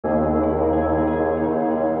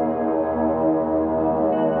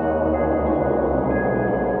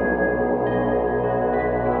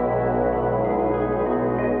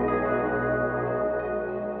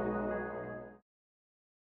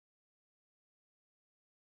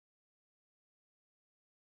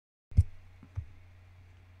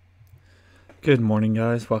Good morning,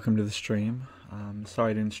 guys. Welcome to the stream.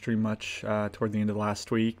 Sorry I didn't stream much toward the end of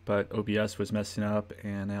last week, but OBS was messing up,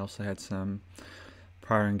 and I also had some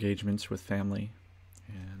prior engagements with family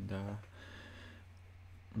and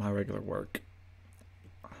my regular work.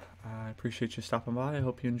 I appreciate you stopping by. I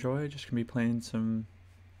hope you enjoy. Just gonna be playing some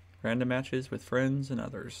random matches with friends and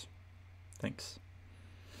others. Thanks.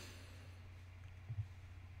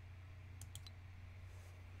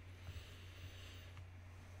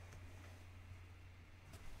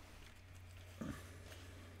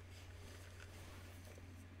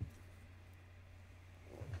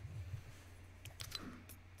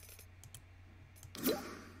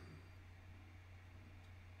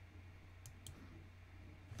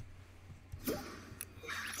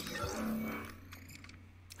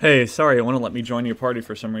 Hey, sorry, it wouldn't let me join your party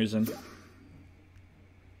for some reason.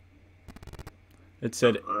 It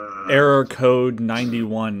said error code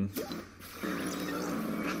 91.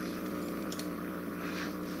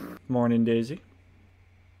 Morning, Daisy.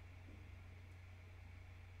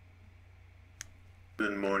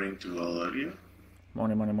 Good morning to all of you.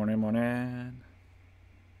 Morning, morning, morning, morning.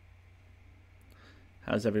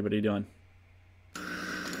 How's everybody doing?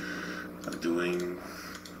 I'm doing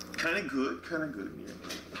kind of good, yeah.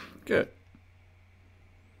 Good.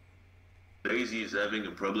 Daisy is having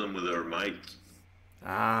a problem with her mic,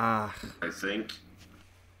 Ah. I think.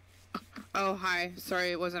 Oh, hi.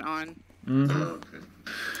 Sorry, it wasn't on. Mm-hmm. Oh, okay.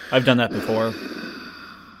 I've done that before.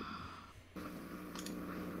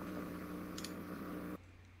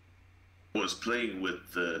 Was playing with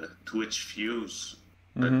Twitch Fuse.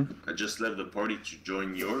 Mm-hmm. I just left the party to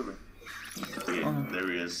join your. Yeah, there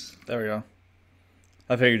he is. There we go.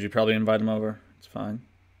 I figured you'd probably invite him over. It's fine.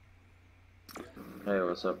 Hey,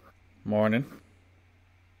 what's up? Morning.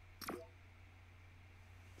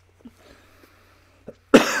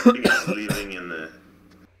 He's leaving in the.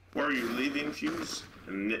 Where are you leaving, Fuse?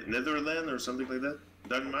 In Netherlands or something like that?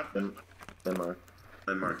 Denmark? Denmark.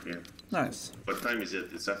 Denmark, yeah. Nice. What time is it?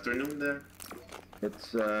 It's afternoon there?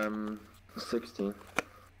 It's 16.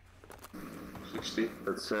 60?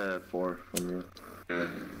 It's 4 from you. Yeah.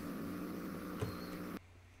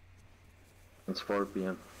 It's 4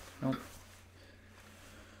 p.m. Oh.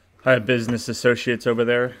 I have business associates over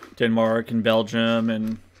there, Denmark and Belgium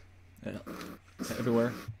and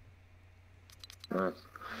everywhere. Nice.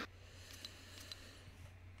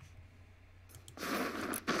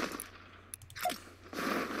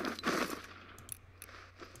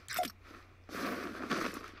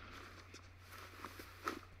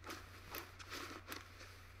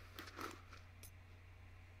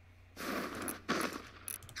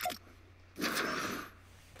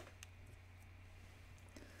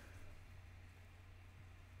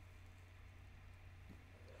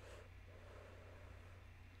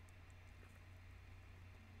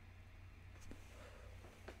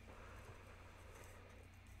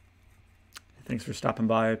 Thanks for stopping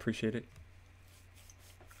by. I appreciate it.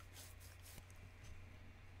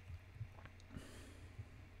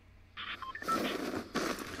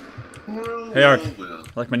 Hey, Ark. Well.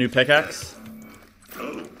 Like my new pickaxe?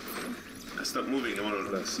 Oh, that's not moving. I want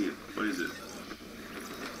to see it. What is it?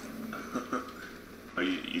 Oh,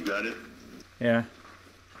 you got it? Yeah.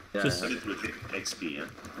 Yeah. Just- Did it with XP, yeah?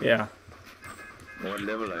 Yeah. What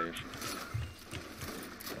level are you?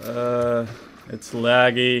 It's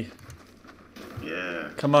laggy. Yeah.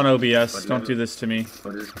 Come on, OBS. What Don't level? do this to me.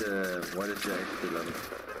 What is the XP level?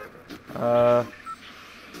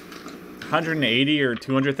 180 or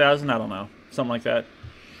 200,000? I don't know. Something like that.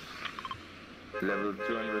 Level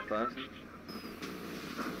 200,000?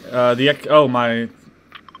 My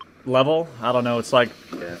level? I don't know. It's like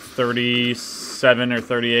Yeah. 37 or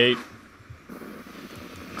 38.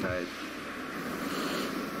 Right.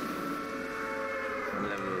 I'm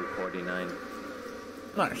level 49.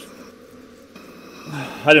 Nice.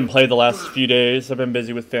 I didn't play the last few days. I've been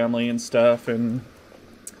busy with family and stuff, and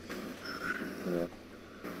Yeah.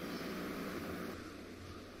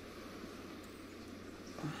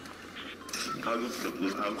 I'll go to the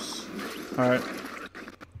blue house. all right.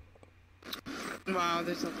 Wow,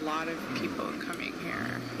 there's a lot of people coming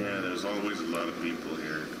here. Yeah, there's always a lot of people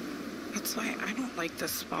here. That's why I don't like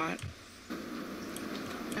this spot.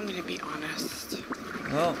 I'm gonna be honest.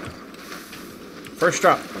 Well, first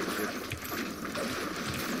drop.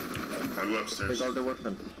 I'll go upstairs. Take all the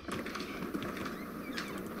weapons.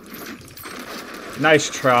 Nice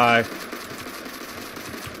try.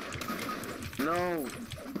 No!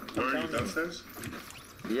 Where are you, downstairs?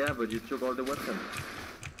 Yeah, but you took all the weapons.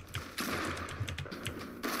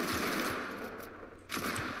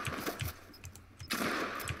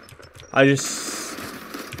 I just...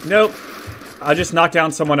 Nope. I just knocked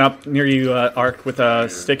down someone up near you, Ark, with a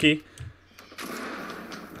sticky.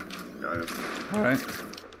 Got it. All right.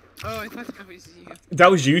 Oh, I thought that was you.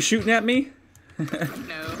 That was you shooting at me? No,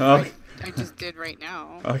 Oh. I just did right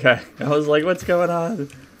now. Okay. I was like, what's going on?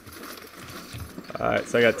 All right,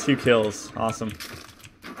 so I got 2 kills. Awesome.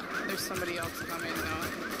 There's somebody else coming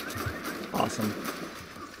now. Awesome.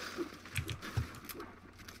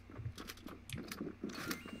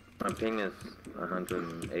 My ping is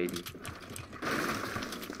 180.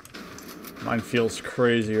 Mine feels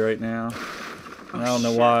crazy right now. Oh, I don't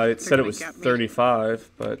know shit. why. It They're said it gonna was get me. 35,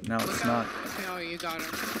 but now it's Look not. out. Oh, you got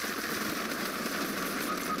him.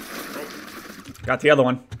 Got the other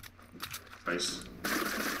one. Nice.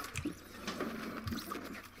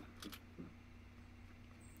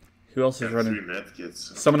 Who else is Got running? 3 med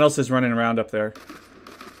kits. Someone else is running around up there.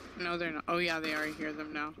 No, they're not. Oh, yeah, they are. I hear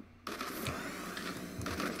them now.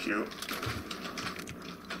 Thank you.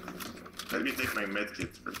 Let me take my med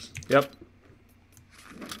kit first. Yep.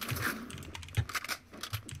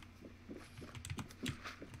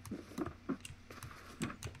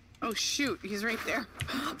 Oh, shoot. He's right there.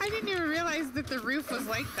 I didn't even realize that the roof was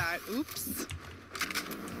like that. Oops.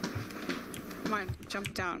 Come on,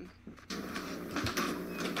 jump down.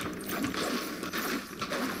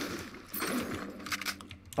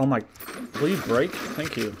 Oh my. Will you break?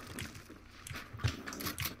 Thank you.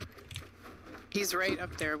 He's right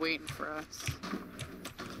up there waiting for us.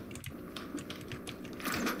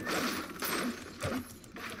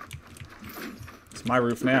 It's my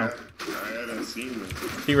roof now. I haven't seen him.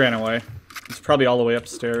 He ran away. He's probably all the way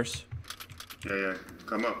upstairs. Yeah, yeah.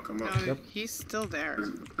 Come up, come up. No, Yep. he's still there.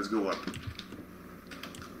 Let's go up.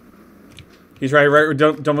 He's right.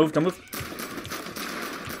 Don't move. Don't move.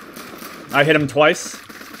 I hit him twice.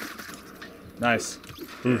 Nice.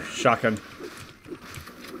 Ooh, shotgun.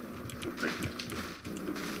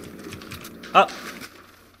 Up.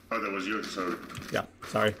 Oh, that was yours, sorry. Yeah.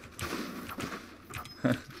 Sorry.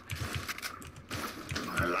 I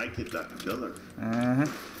like it, that killer. Uh-huh.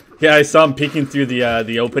 Yeah, I saw him peeking through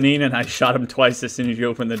the opening, and I shot him twice as soon as you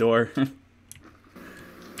opened the door.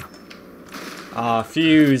 Ah,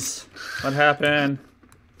 fuse. What happened?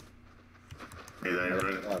 Hey, I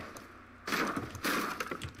ran.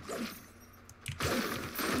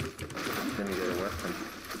 Let me get a weapon.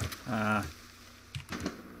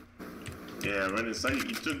 Yeah, I ran inside.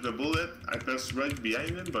 He took the bullet. I passed right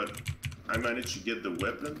behind him, but I managed to get the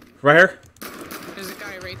weapon. Right here? There's a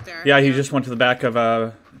guy right there. Yeah, he just went to the back of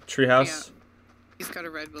a treehouse. Yeah. He's got a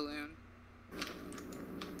red balloon.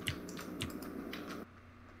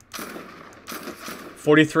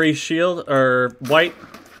 43 shield, or white.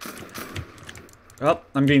 Oh,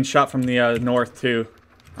 I'm getting shot from the north, too.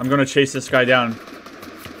 I'm gonna chase this guy down.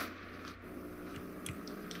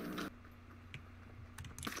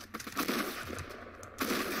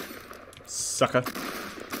 Sucker.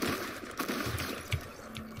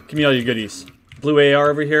 Give me all your goodies. Blue AR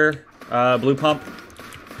over here. Blue pump.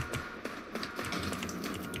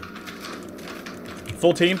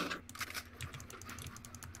 Full team.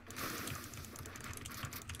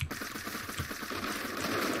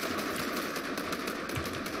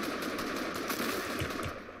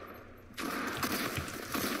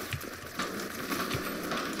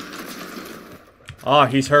 Oh,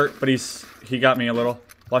 he's hurt, but he got me a little.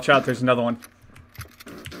 Watch out, there's another one.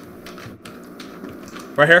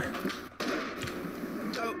 Right here.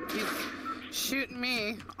 Oh, he's shooting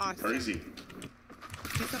me. Awesome. Where is he?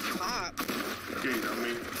 He's up top. Okay, on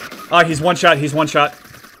me. Oh, he's one shot, he's one shot.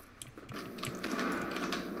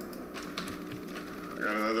 I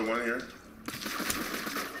got another one here.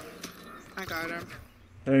 I got him.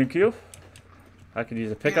 Thank you. I could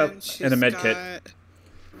use a pickup and a med kit.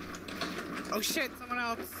 Oh shit, someone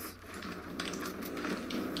else.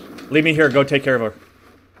 Leave me here, go take care of her.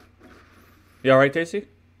 You alright, Daisy?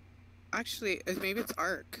 Actually, maybe it's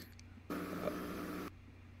Ark.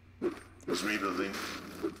 It's rebuilding.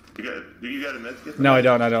 Do you got a med kit? No, I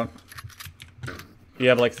don't. You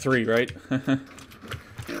have like 3, right? Yeah.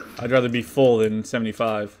 I'd rather be full than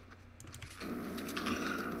 75.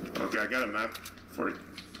 Okay, I got a map for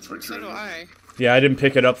So training. do I. Yeah, I didn't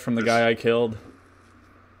pick it up from the guy I killed.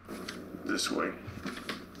 This way.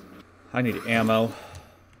 I need ammo.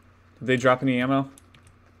 Did they drop any ammo?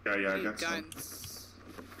 Yeah, I Need got some. guns.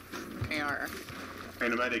 AR.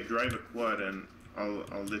 Animatic, drive a quad and I'll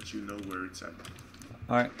let you know where it's at.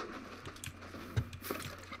 Alright.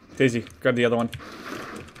 Daisy, grab the other one.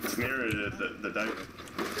 It's near the dive.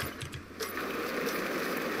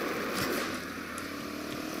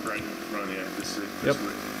 Right in front, yeah, this way. Yep. This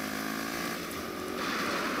way.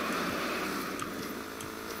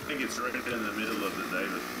 I think it's right in the middle of the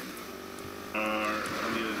dive.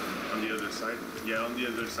 On the other side. Yeah, on the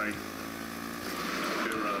other side.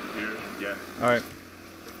 Get around here. Yeah. All right.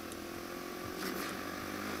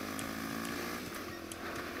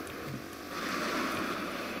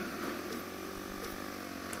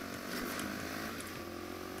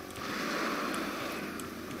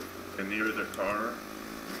 And near the car.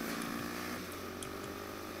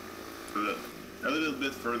 A little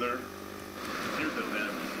bit further. Near the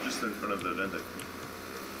vent. Just in front of the vent.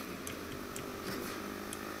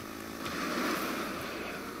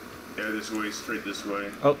 Yeah, this way, straight this way.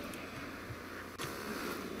 Oh.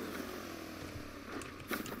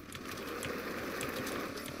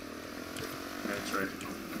 That's right.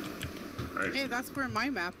 Right. Hey, that's where my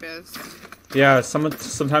map is. Yeah,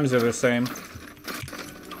 sometimes they're the same.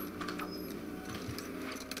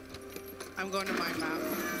 I'm going to my map.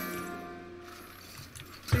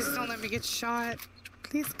 Please don't let me get shot.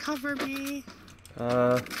 Please cover me.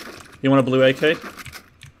 You want a blue AK?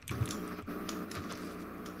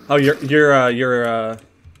 Oh, your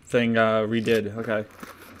thing redid. Okay.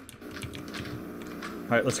 All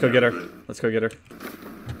right, let's go get her. Let's go get her.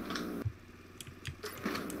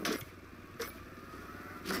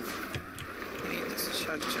 I need this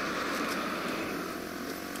chug chug.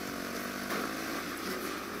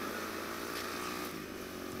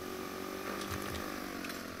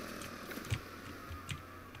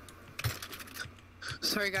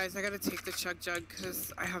 Sorry guys, I gotta take the chug jug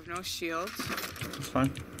because I have no shield. It's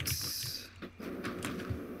fine.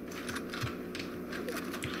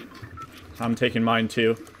 I'm taking mine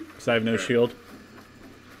too, because I have no shield.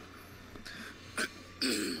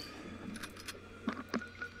 Do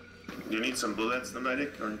you need some bullets, the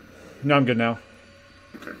medic? Or? No, I'm good now.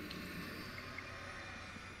 Okay.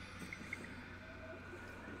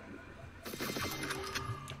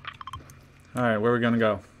 Alright, where are we gonna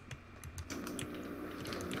go?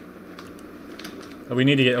 Oh, we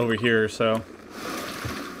need to get over here, so...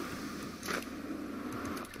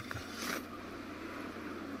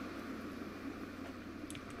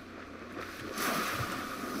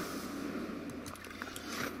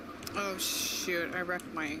 Oh shoot, I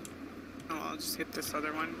wrecked my... Oh, I'll just hit this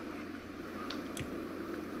other one.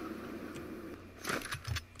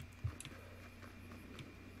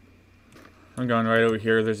 I'm going right over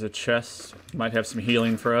here. There's a chest. Might have some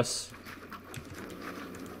healing for us.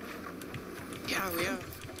 Yeah, we have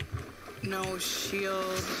no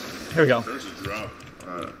shield. Here we go. There's a drop.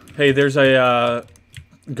 Hey, there's a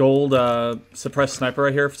gold suppressed sniper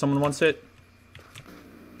right here if someone wants it.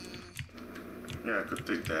 Yeah, I could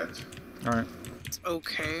take that. Alright. It's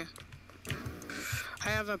okay. I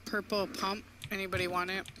have a purple pump. Anybody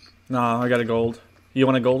want it? No, I got a gold. You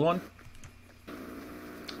want a gold one?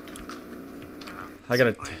 I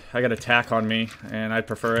got a tack on me, and I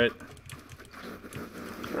prefer it.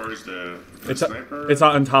 Where's the It's sniper? it's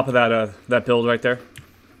on top of that that build right there.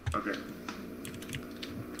 Okay.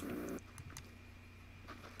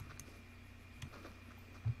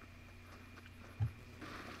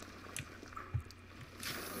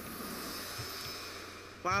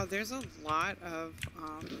 Wow, there's a lot of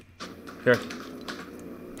Here.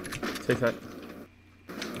 Take that.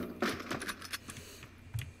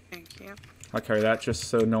 thank you. I'll carry that just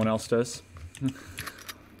so no one else does.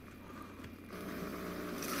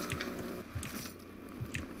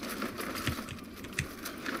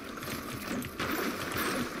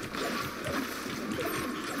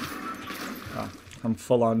 Oh, I'm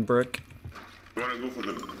full on brick. You wanna go for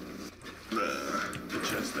the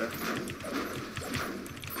chest there?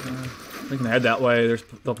 We can head that way.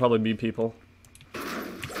 There'll probably be people.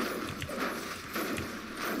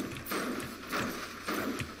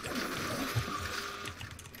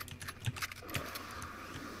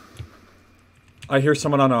 I hear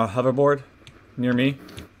someone on a hoverboard near me.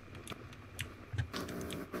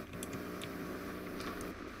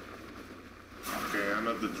 Okay, I'm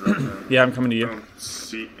at the drop now. Yeah, I'm coming to I you. don't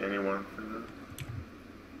see anyone for now.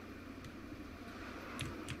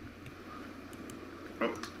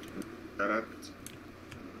 Oh, that happened.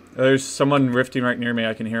 There's someone rifting right near me.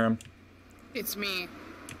 I can hear him. It's me.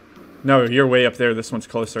 No, you're way up there. This one's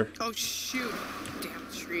closer. Oh shoot. Damn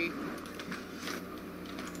tree.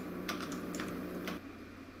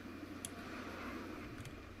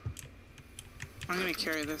 I'm gonna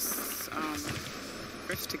carry this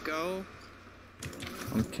rift to go.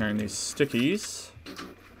 I'm carrying these stickies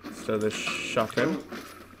instead of this shotgun.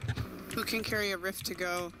 Who can carry a rift to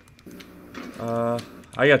go?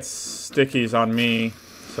 I got stickies on me,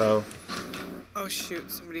 so Oh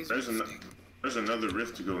shoot, somebody's There's rifting. there's another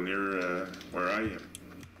rift to go near where I am.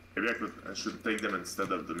 Maybe I should take them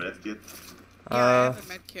instead of the med kit. Yeah, I have a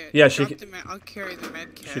med kit. yeah, I'll carry the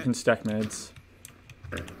med kit. she can stack meds.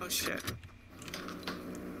 Oh shit.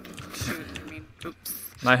 Shoot, I mean, oops.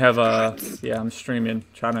 And I have yeah, I'm streaming,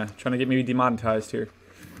 trying to get me demonetized here.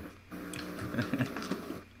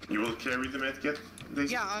 You will carry the medkit?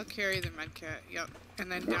 Yeah, I'll carry the med kit. Yep.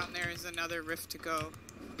 And then down there is another rift to go.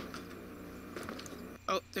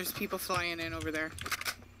 Oh, there's people flying in over there.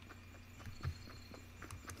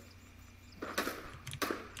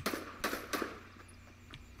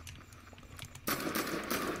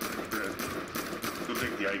 Go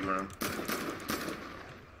take the high ground.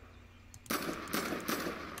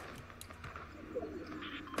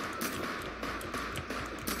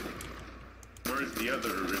 Where's the other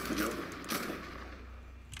rift to go?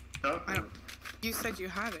 Oh, I don't. You said you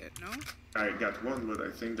had it, no? I got one, but I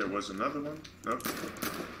think there was another one. No?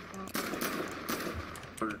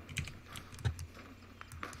 Okay.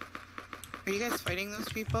 Are you guys fighting those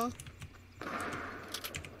people?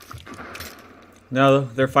 No,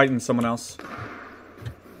 they're fighting someone else.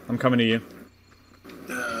 I'm coming to you.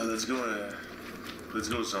 Let's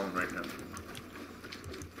go zone right now.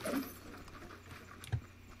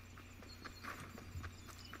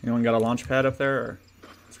 Anyone got a launch pad up there, or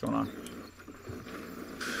what's going on?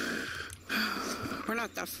 We're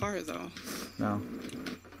not that far though. No.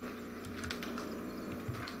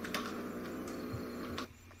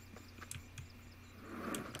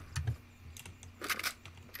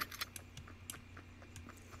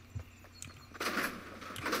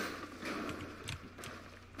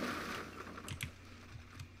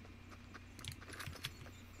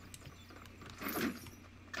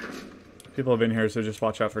 People have been here, so just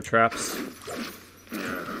watch out for traps.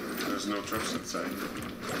 Yeah, there's no traps inside.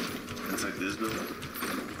 Inside this building.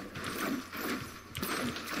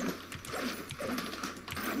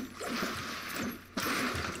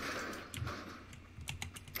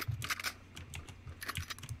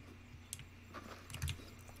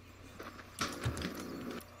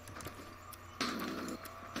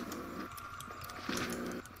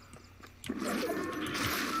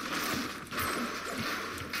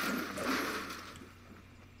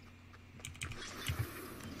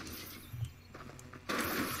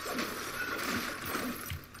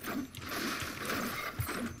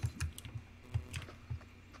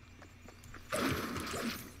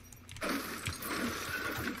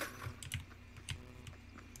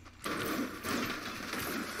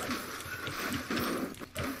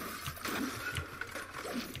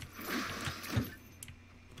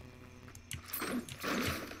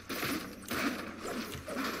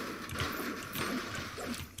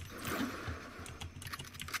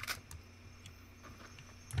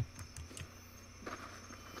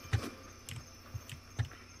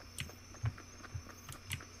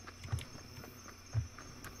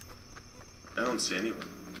 I don't see anyone.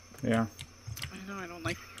 Yeah. I know, I don't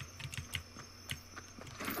like.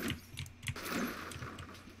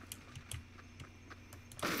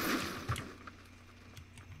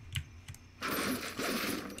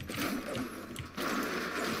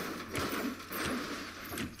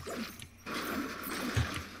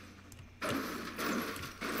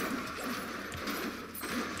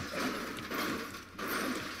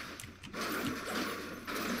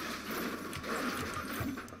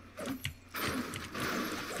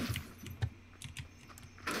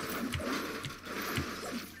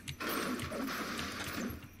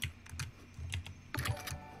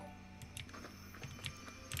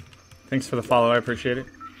 Thanks for the follow, I appreciate it.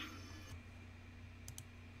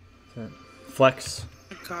 Flex.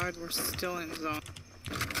 Oh God, we're still in zone.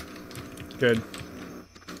 Good.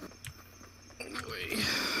 Wait.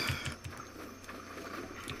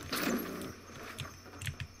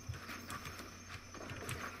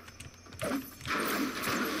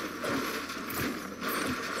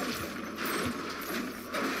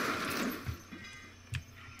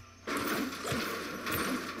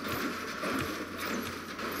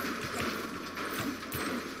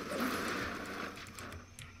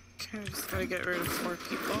 Okay, I just gotta get rid of 4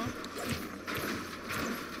 people.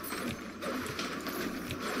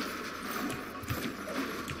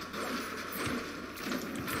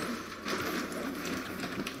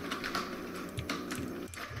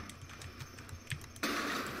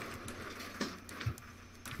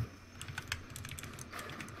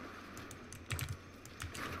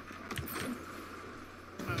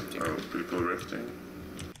 Oh dear. Oh, people rifting.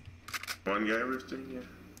 One guy rifting, yeah.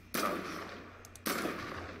 Oh.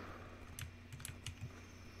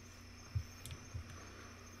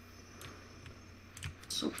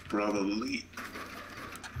 So probably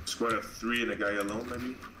squad of 3 and a guy alone,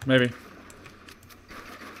 maybe? Maybe.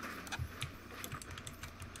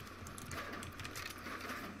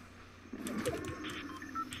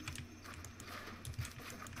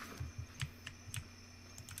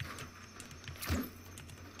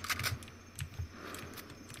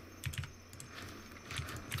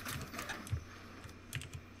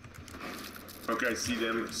 Okay, I see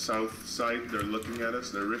them south side. They're looking at us.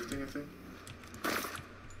 They're rifting, I think.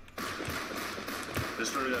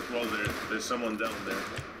 Destroy that wall there. There's someone down there.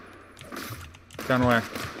 Down where?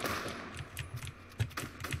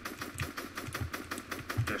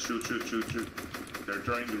 Yeah, shoot. They're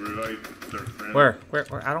trying to revive their friend. Where?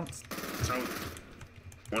 I don't... South.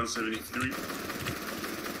 173.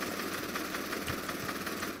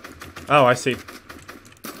 Oh, I see.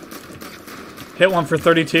 Hit one for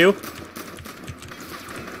 32.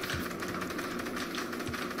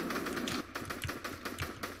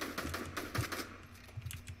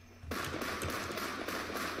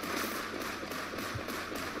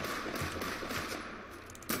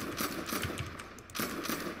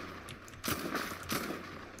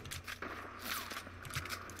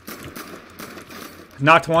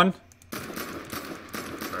 Knocked one.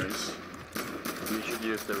 Nice. You should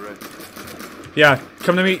use the red. Yeah,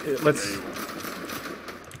 come to me. Let's...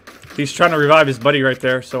 He's trying to revive his buddy right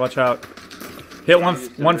there, so watch out. Hit one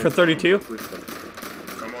for 32.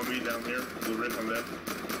 Come on me down here. We'll rip on them.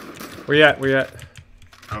 Where you at? Where you at?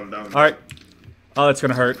 Down. Alright. Oh, that's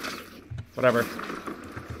gonna hurt. Whatever.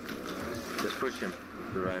 Just push him.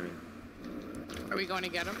 Driving. Are we going to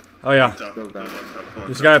get him? Oh, yeah. Top, Go down. top.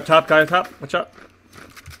 There's a guy up top, Watch out.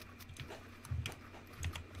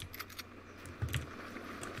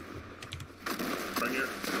 Right here.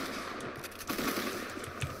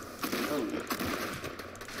 Oh.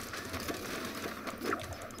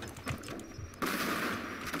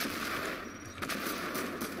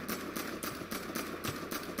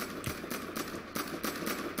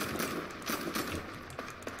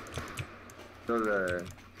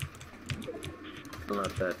 Still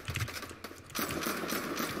not dead.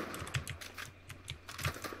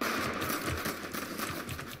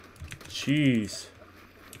 Jeez.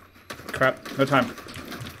 Crap. No time.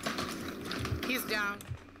 He's down.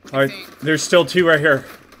 I Alright. think. There's still two right here.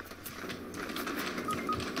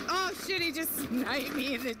 Oh shit, he just sniped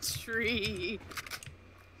me in the tree.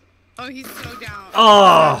 Oh, he's so down.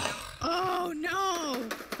 Oh! Oh no!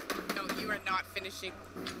 No, you are not finishing.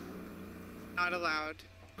 Not allowed.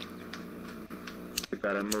 We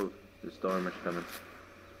gotta move. The storm is coming.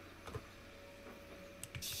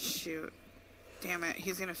 Shoot. Damn it,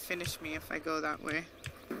 he's gonna finish me if I go that way.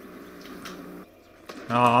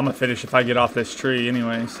 Oh, I'm gonna finish if I get off this tree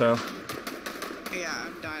anyway, so. Yeah,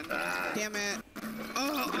 I'm done. Damn it.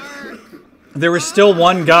 Oh, R. There was still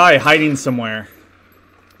one guy hiding somewhere.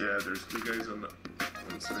 Yeah, there's two guys on the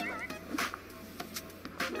side.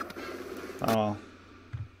 Oh.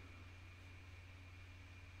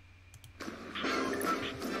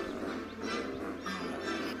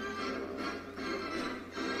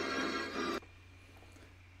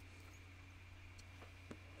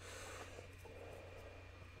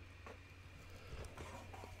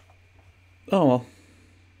 Oh well.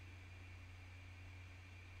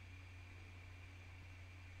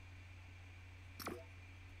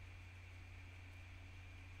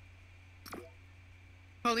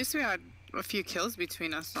 Well, at least we had a few kills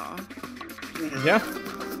between us all. Yeah.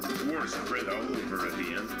 War spread all over at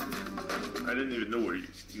the end. I didn't even know where you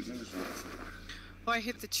can just walk. Well, I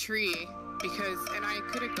hit the tree because, and I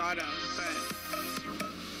could have got him, but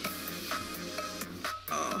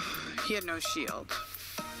oh, he had no shield.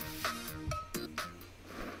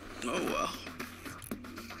 Oh well.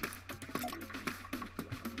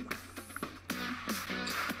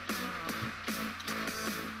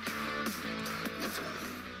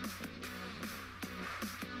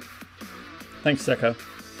 Thanks, Seko.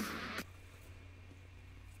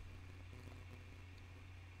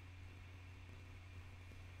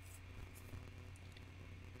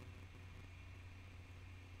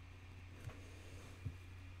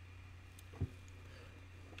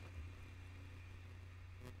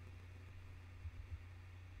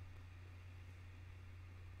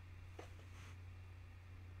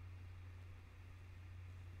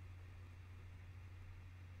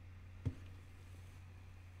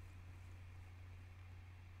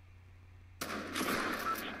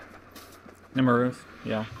 Nimmerooth,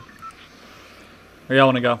 yeah. Where y'all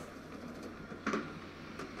want to go?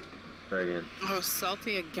 Try again. Oh,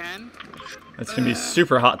 salty again? It's gonna be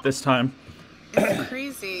super hot this time. It's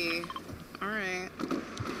crazy. Alright.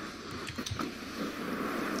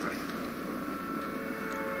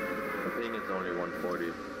 I think it's only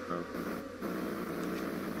 140. No.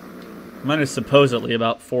 Mine is supposedly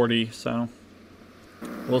about 40, so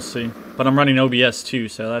we'll see. But I'm running OBS too,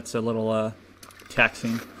 so that's a little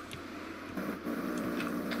taxing.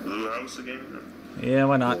 Blue house again? Yeah,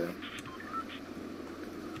 why not? Yeah.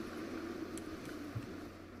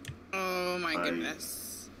 Oh my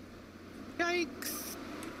goodness. Yikes.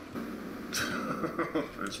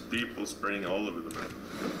 There's people spraying all over the map.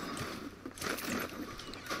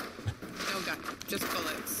 No gun, just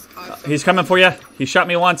bullets. Awesome. He's coming for you. He shot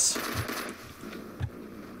me once.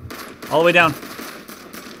 All the way down.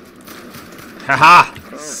 Haha!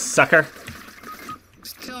 Oh. Sucker.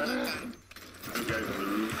 Still no gun. Two guys on the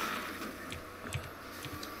roof.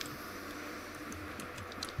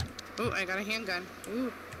 Ooh, I got a handgun.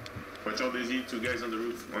 Ooh. Watch out, there's two guys on the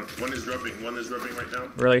roof. One is dropping. One is dropping right now.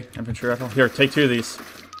 Really? Infantry rifle? Here, take 2 of these.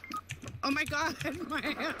 Oh my god.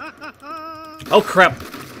 Oh crap! Oh,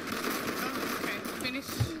 okay, finish.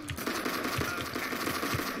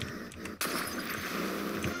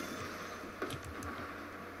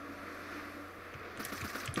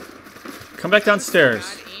 Come back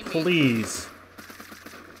downstairs. God, Amy. Please.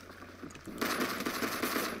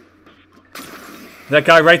 That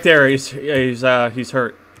guy right there, he's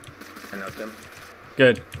hurt. I knocked him.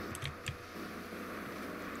 Good.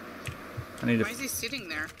 I need Why is he sitting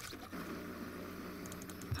there?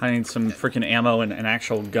 some freaking ammo and an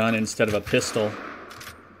actual gun instead of a pistol.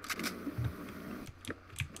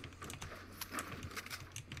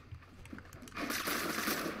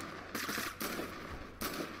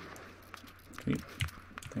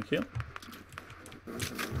 Thank you.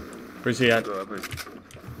 Where's he at? Go up with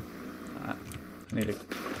I need a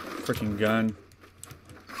freaking gun.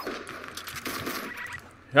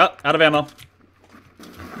 Yep, out of ammo.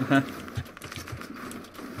 Do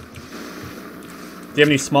you have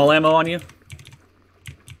any small ammo on you?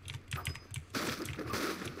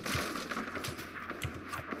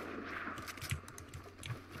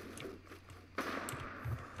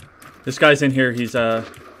 This guy's in here. He's right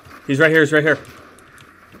here. He's right here.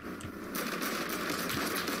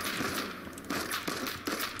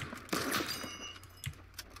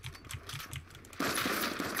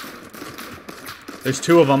 There's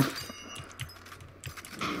 2 of them.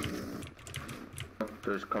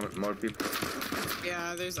 There's coming more people.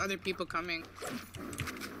 Yeah, there's other people coming.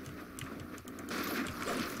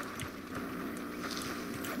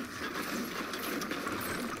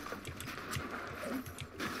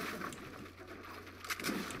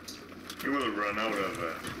 You will run out of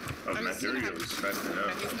I mean, he's gonna have- materials fast Yeah,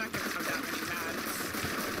 enough. he's not gonna have that many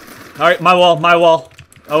mats. All right, my wall, my wall.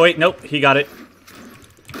 Oh wait, nope, he got it.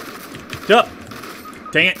 Yup.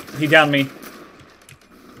 Dang it, he downed me.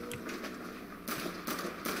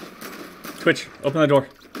 Twitch, open the door.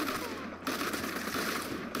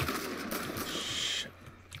 Shh.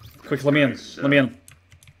 Quick, let me in. Let me in.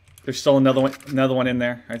 There's still another one in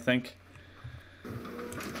there, I think.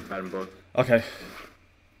 Got them both. Okay.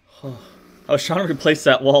 I was trying to replace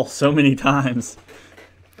that wall so many times.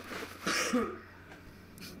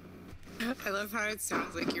 I love how it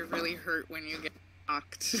sounds like you're really hurt when you get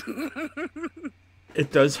knocked. It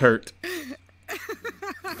does hurt.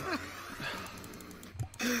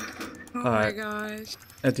 Oh my Alright. gosh.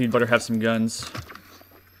 That dude better have some guns.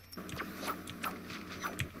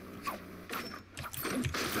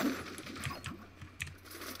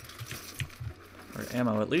 Or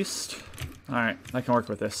ammo at least. Alright, I can work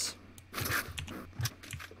with this.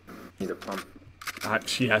 Need a pump.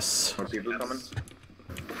 Yes. More people coming?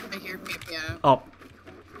 I hear people. Yeah. Oh,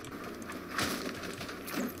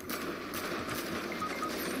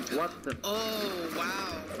 What the? Oh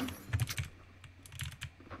wow.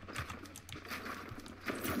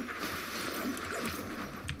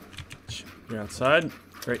 you're outside.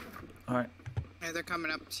 Great. Alright. Yeah, they're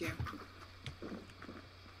coming up to you.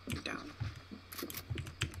 Down.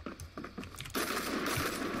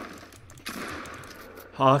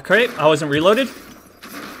 Aw, great. I wasn't reloaded.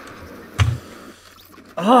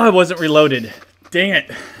 Oh, I wasn't reloaded. Dang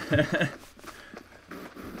it.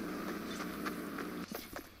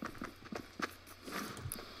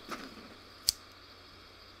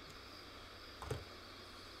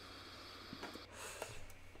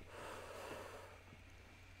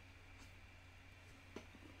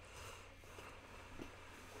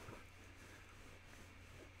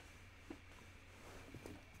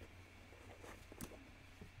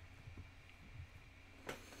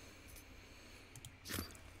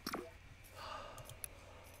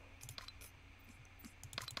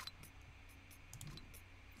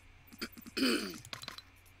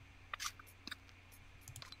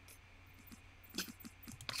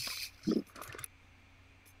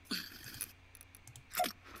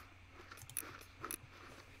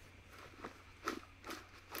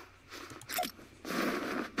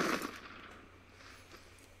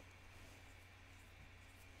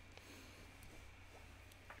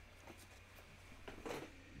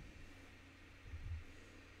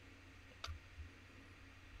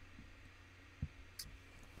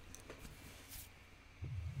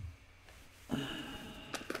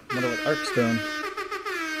 wonder what Ark's doing.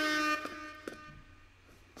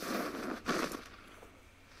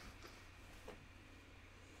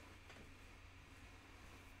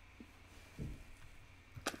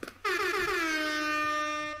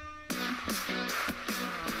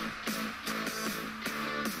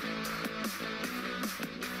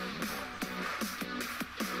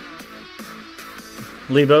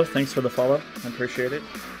 Lebo, thanks for the follow. I appreciate it.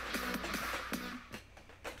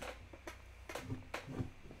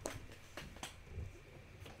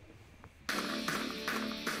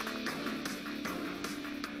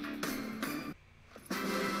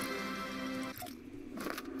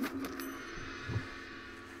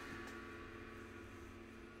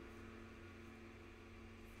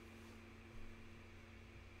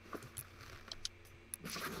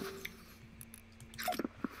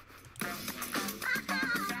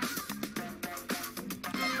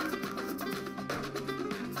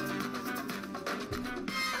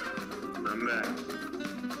 I'm back.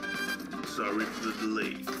 Sorry for the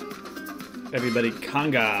delay. Everybody,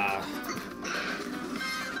 conga.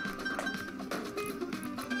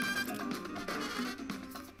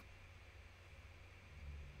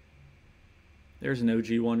 There's an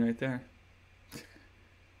OG one right there.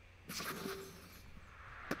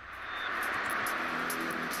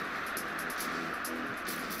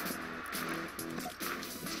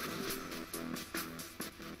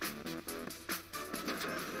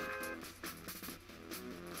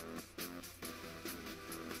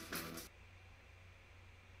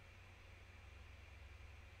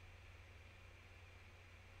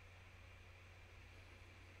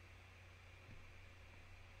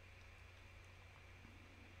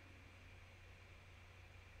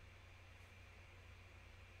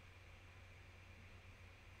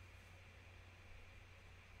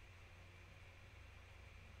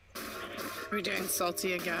 Are we doing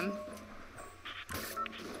salty again?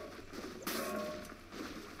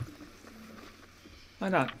 Why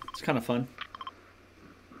not? It's kind of fun.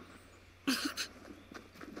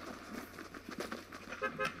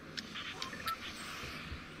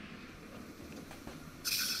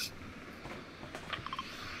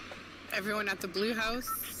 Everyone at the blue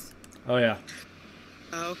house? Oh yeah.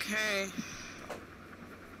 Okay.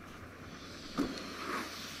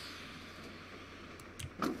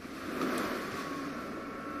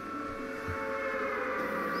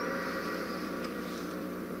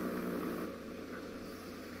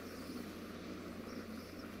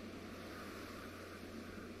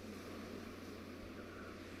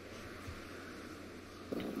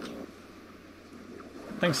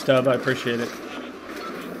 Thanks, Stub. I appreciate it.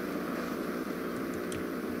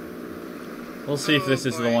 We'll see if this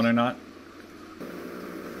is the one or not.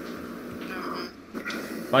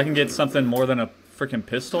 If I can get something more than a freaking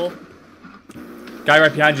pistol. Guy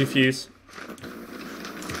right behind you, Fuse.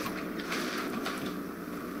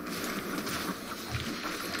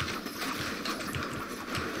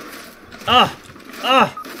 Ah!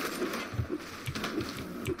 Ah!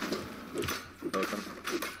 Welcome.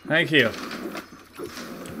 Thank you.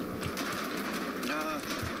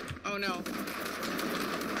 Oh no.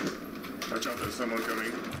 Watch out, there's someone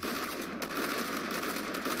coming.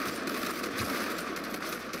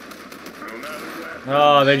 Oh no,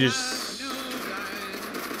 Oh, they just... No,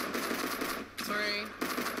 guys. Sorry.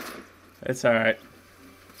 It's alright.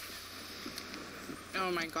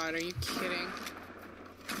 Oh my god, are you kidding?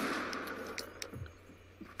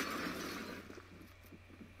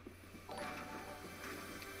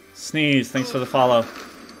 Sneeze, thanks for the follow.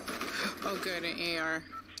 Oh good, an AR.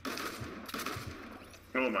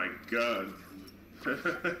 Oh my god.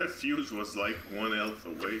 Fuse was like 1 health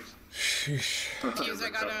away. Sheesh. Fuse, I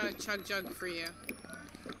got a chug jug for you.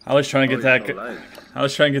 I was trying to get that. He's still alive. I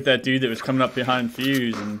was trying to get that dude that was coming up behind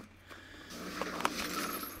Fuse, and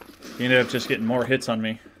he ended up just getting more hits on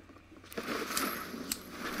me.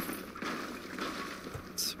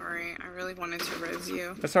 Sorry, I really wanted to res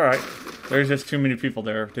you. That's all right. There's just too many people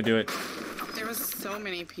there to do it. There was so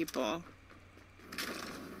many people.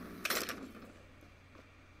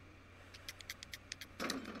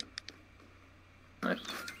 Nice.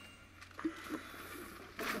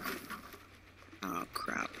 Oh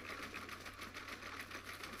crap.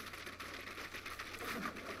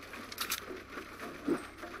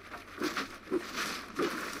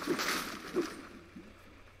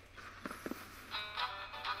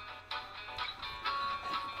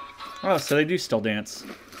 Oh, so they do still dance.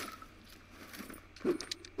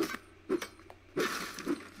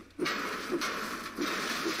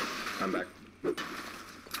 I'm back.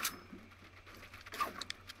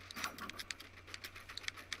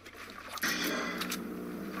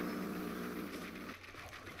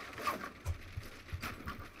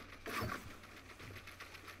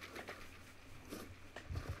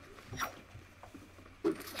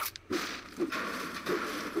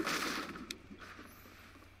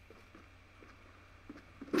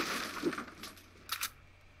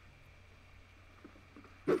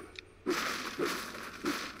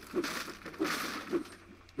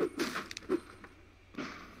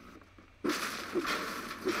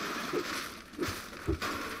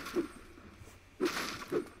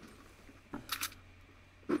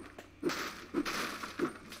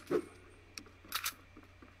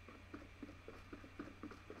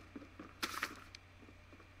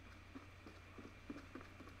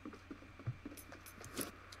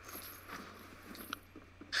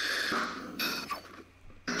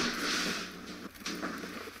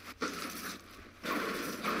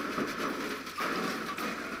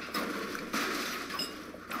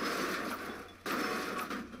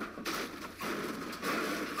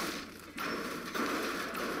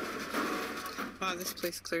 Wow, this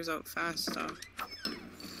place clears out fast, though.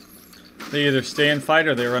 They either stay and fight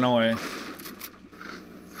or they run away.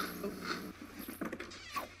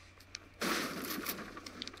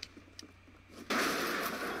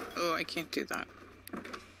 Oh, I can't do that.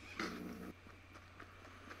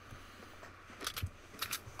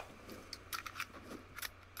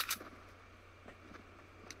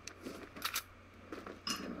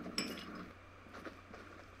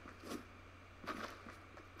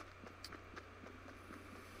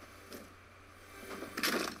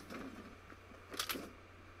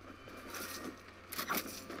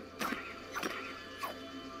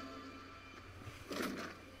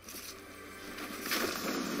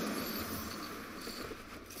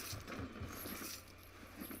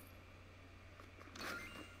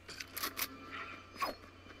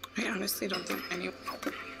 I honestly don't think anyone...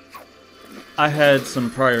 I had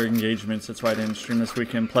some prior engagements, that's why I didn't stream this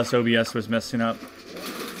weekend, plus OBS was messing up.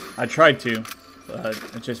 I tried to, but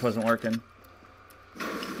it just wasn't working.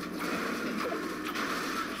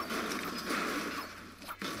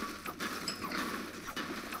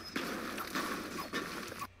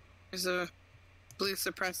 There's a blue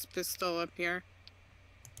suppressed pistol up here.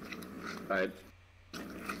 Right.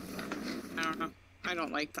 I don't know. I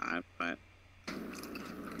don't like that, but...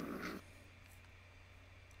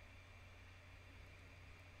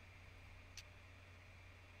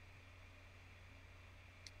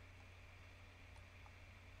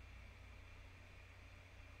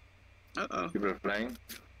 Uh-oh. People are flying.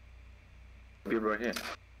 People are here.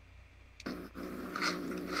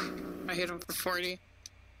 I hit him for 40.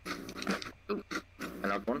 Ooh.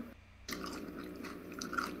 Another one.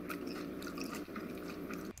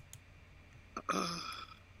 Oh.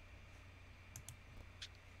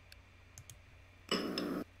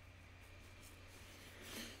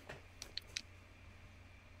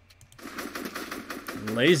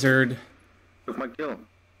 Lasered. Took my kill.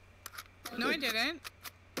 No, I didn't.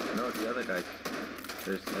 No, the other guy.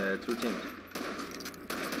 There's 2 teams.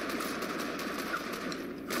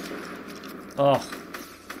 Oh.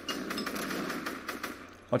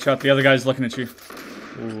 Watch out, the other guy's looking at you.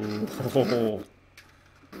 Ooh.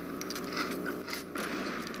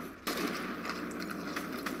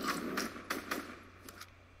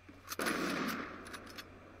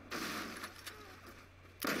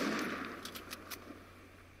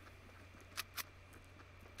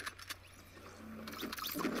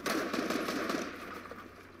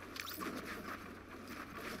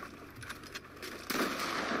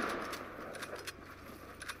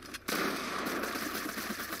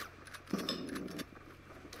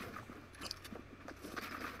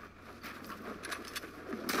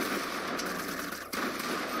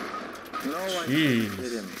 No, I Jeez.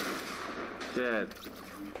 hit him. Shit.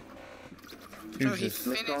 No, he Jesus.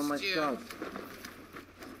 Missed all my finished you. shots.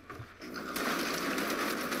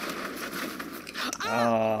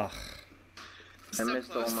 Ah. I So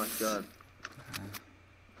missed all close. my shots.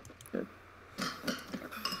 Shit.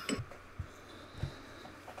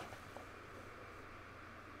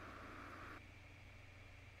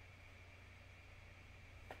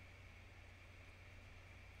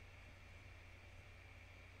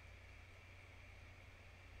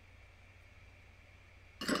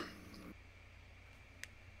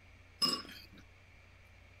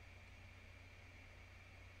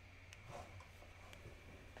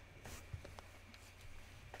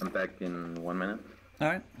 I'm back in 1 minute.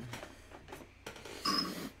 Alright.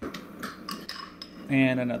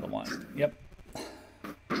 And another one. Yep.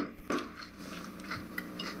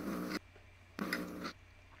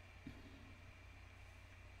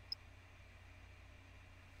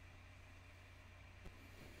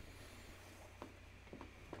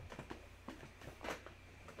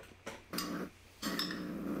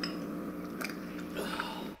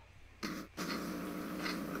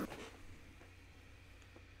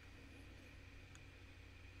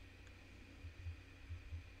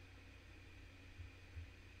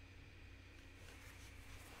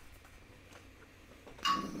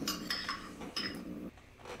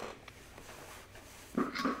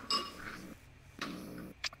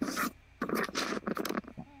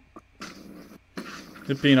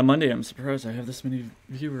 It being a Monday, I'm surprised I have this many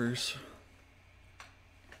viewers.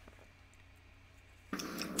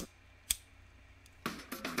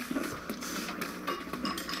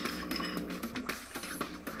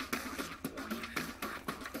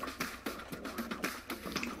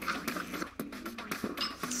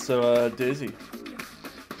 So, Daisy.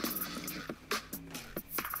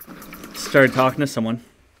 Started talking to someone.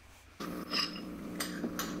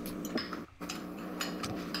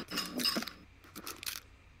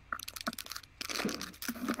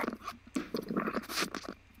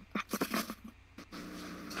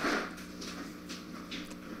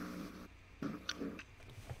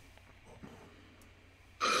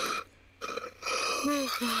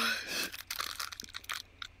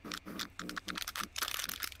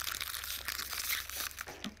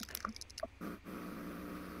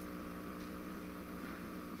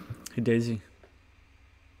 Hey, Daisy.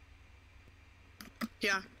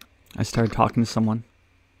 Yeah. I started talking to someone.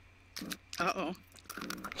 Uh-oh.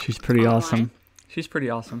 She's pretty Online? awesome. She's pretty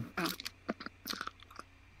awesome. Oh.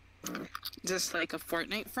 Just like a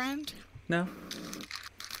Fortnite friend? No?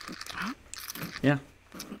 Huh? Yeah.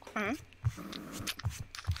 Okay.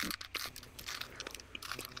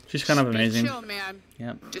 She's kind of Be amazing. chill, man.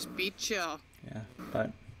 Yep. Just be chill. Yeah,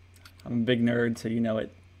 but I'm a big nerd, so you know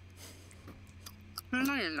it.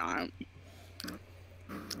 No, you're not.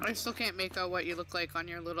 I still can't make out what you look like on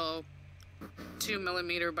your little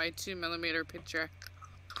 2mm by 2mm picture.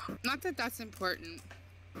 Not that that's important.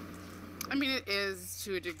 I mean, it is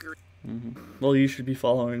to a degree. Well, you should be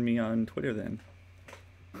following me on Twitter then.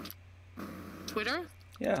 Twitter?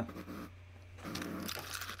 Yeah.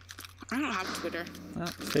 I don't have Twitter.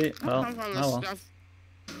 See? I Well, don't have all this oh well. stuff.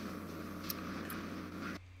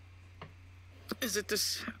 Is it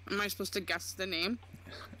this? Am I supposed to guess the name?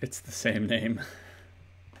 It's the same name.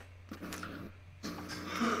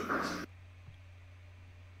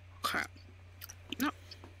 Crap. No.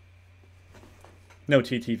 No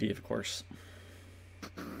TTV, of course.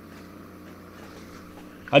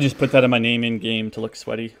 I just put that in my name in game to look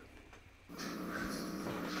sweaty.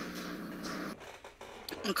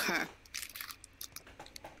 Okay.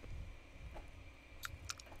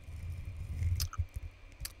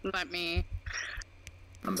 Let me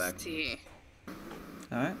I'm back. see.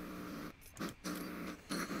 Alright.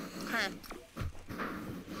 Okay.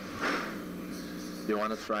 Do you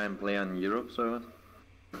want to try and play on Europe server?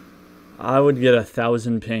 I would get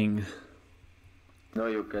 1,000 ping. No,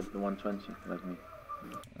 you get the 120 like me.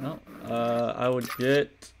 Oh, I would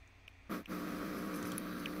get...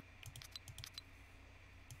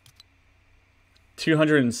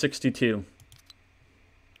 $262.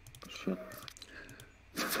 Shit.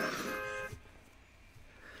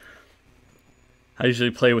 I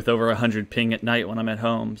usually play with over 100 ping at night when I'm at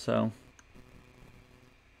home, so...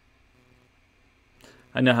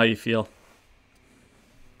 I know how you feel.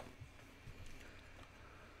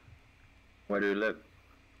 Where do you live?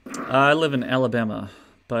 I live in Alabama,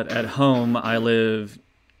 but at home I live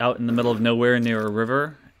out in the middle of nowhere near a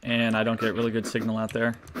river, and I don't get really good signal out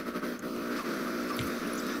there.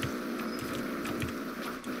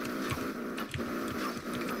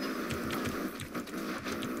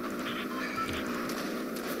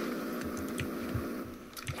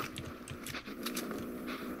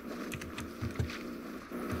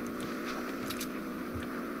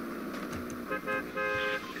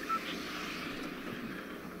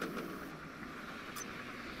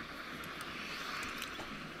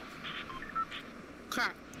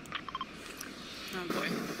 Crap. Oh boy.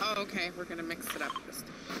 Oh, okay. We're gonna mix it up this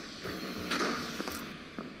time.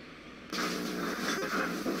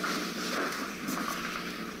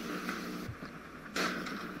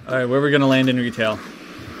 Alright, where are we going to land in retail?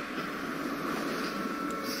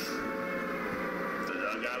 The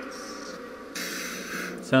dugouts.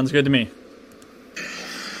 Sounds good to me.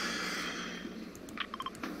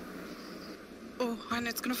 Oh, and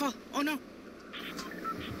it's gonna fall. Oh no.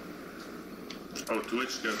 Oh,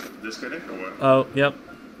 Twitch got disconnect or what? Oh, yep.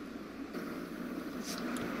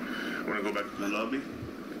 Wanna go back to the lobby?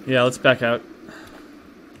 Yeah, let's back out.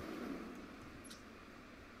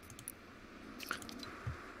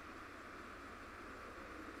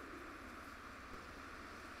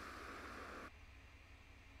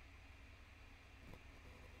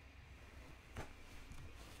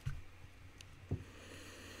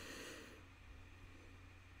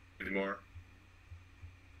 Anymore.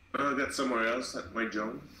 I got somewhere else at my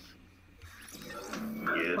Jones.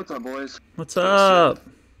 Yeah. What's up, boys? What's up?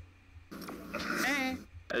 Hey.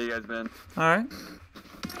 How you guys been? Alright.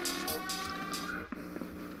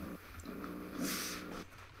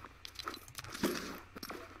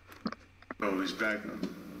 Oh, he's back now.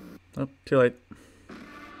 Oh, too late.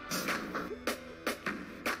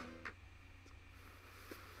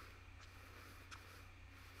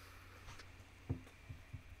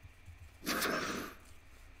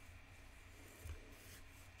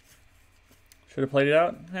 Should have played it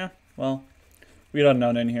out? Yeah, well, we got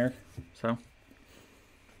none in here, so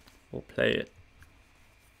we'll play it.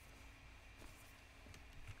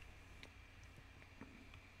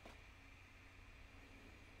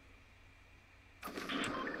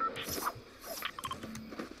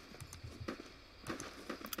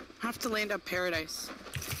 Have to land up paradise.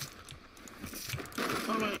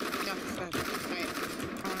 Oh wait, yeah, good. Wait.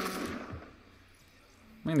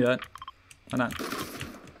 We can do that. Why not?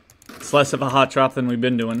 It's less of a hot drop than we've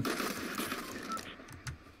been doing.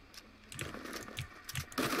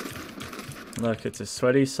 Look, it's a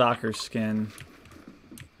sweaty soccer skin.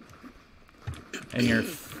 And you're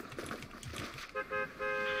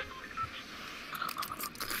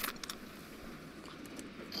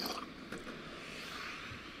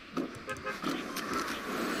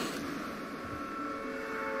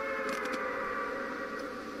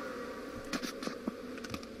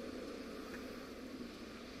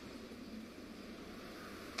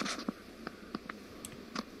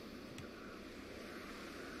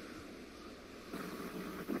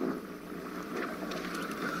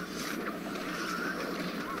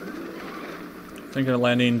Thinking of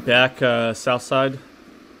landing back south side.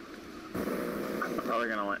 I'm probably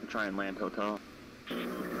gonna try and land hotel.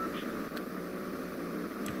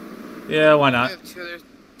 Yeah, why I not? have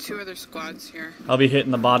two other squads here. I'll be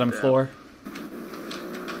hitting the bottom Yeah. floor.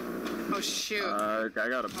 Oh shoot. I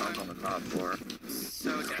got a bump on the top floor.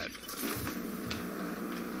 So dead.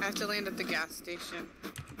 I have to land at the gas station.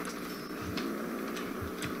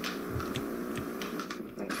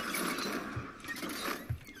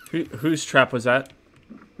 Whose trap was that?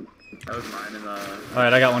 That was mine in the.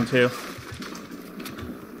 Alright, I got one too.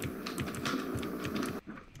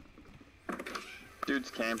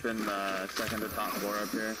 Dude's camping second to top floor up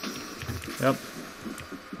here. Yep.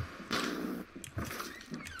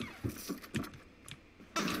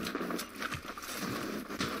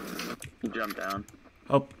 He jumped down.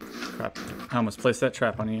 Oh, crap. I almost placed that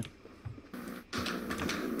trap on you.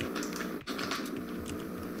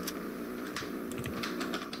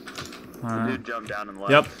 The dude jumped down and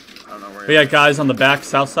left. Yep. I don't know where. We got guys on the back,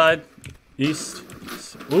 south side, east.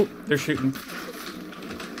 Ooh, they're shooting.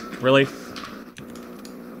 Really?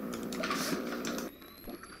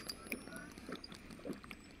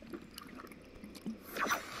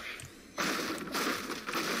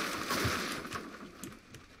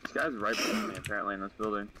 This guy's right below me apparently in this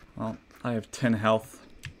building. Well, I have 10 health.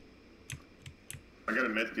 I got a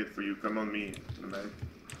med kit for you. Come on me, the medic.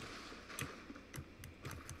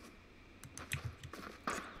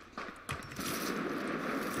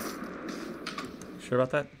 Sure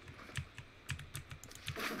about that?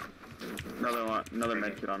 Another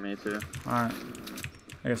med kit on me too. Alright.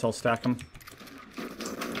 I guess I'll stack them. You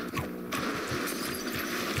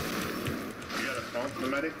got a pump, the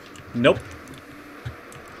medic? Nope.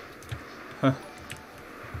 Huh.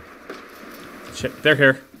 Shit, they're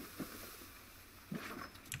here.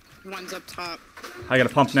 One's up top. I got a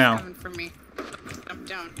pump now. Coming for me. Jump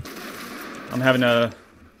down. I'm having to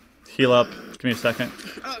heal up. Give me a second.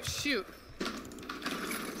 Oh shoot.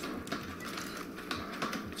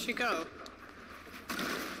 Where'd she go?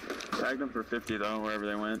 Tagged them for 50 though, wherever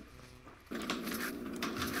they went.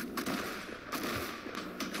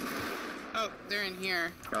 Oh, they're in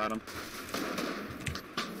here. Got him.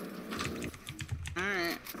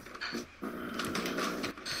 Alright.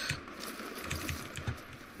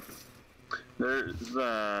 There's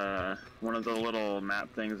one of the little map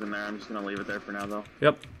things in there. I'm just gonna leave it there for now though.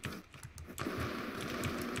 Yep.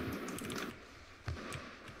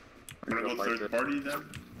 I'm gonna go third party then?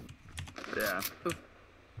 Yeah.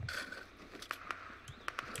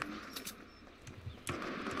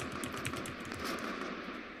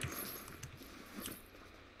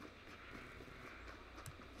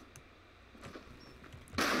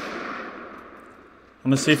 I'm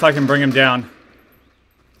gonna see if I can bring him down.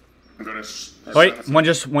 I'm gonna. Wait, one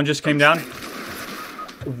just came down.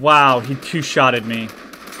 Wow, he two-shotted me.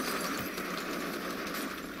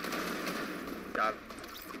 Got it.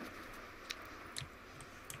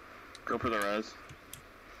 Go for the res.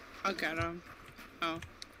 I'll get him. Oh.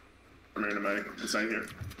 I'm here, the medic. Inside here.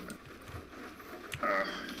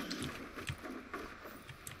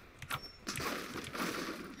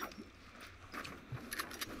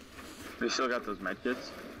 We still got those med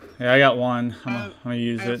kits. Yeah, I got one. I'm gonna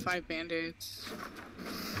use I have it. 5 band-aids.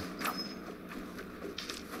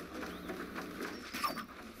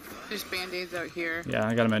 There's band-aids out here. Yeah,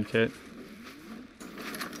 I got a med kit.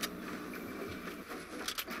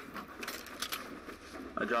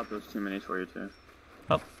 I dropped those 2 minis for you too.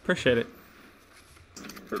 Oh, appreciate it.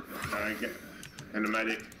 And the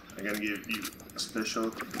medic, I'm gonna give you a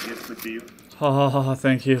special gift for you. Oh,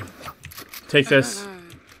 thank you. Take this.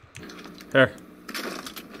 Here.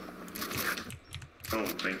 Oh,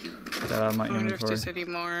 thank you. Get that out of my I wonder if inventory. there's any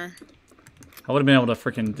more. I would have been able to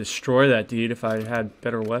freaking destroy that dude if I had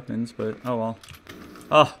better weapons, but oh well.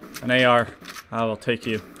 Oh, an AR. I will take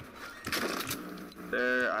you.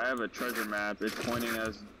 There, I have a treasure map. It's pointing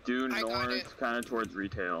us due I got it. north, kind of towards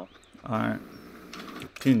retail. Alright.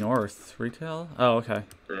 Due north. Retail? Oh, okay.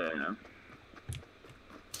 Yeah.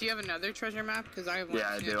 Do you have another treasure map? Because I have one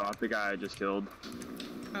Yeah, I too. do. Off the guy I just killed.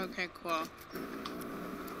 Okay, cool.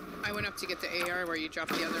 I went up to get the AR where you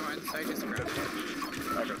dropped the other one, so I just grabbed it.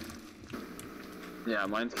 Okay. Yeah,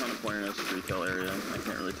 mine's kind of pointing us to retail area. I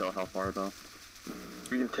can't really tell how far though.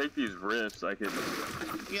 We can take these rifts. I could.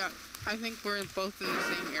 Yeah, I think we're both in the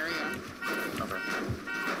same area. Okay.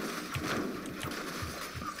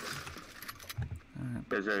 You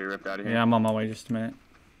guys ready to rip out of here? Yeah, I'm on my way. Just a minute.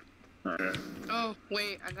 Yeah. Oh,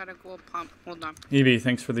 wait, I got a gold pump. Hold on. EB,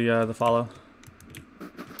 thanks for the follow.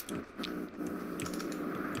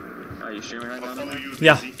 Are you shooting right I'll now? follow you.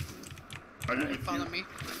 Yeah. Daisy. I'll go with Follow you. me.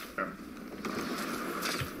 Yeah.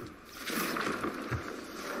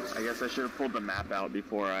 I guess I should have pulled the map out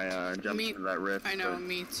before I jumped into that rift. I know, but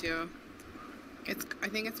me too. I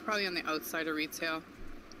think it's probably on the outside of retail.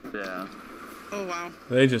 yeah. Oh wow.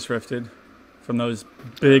 They just rifted from those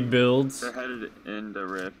big builds. They're headed into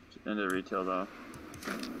retail though.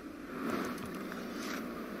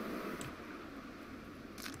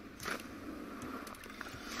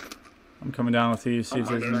 I'm coming down with you. See if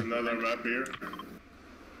There's there's any. another map here.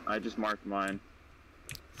 I just marked mine.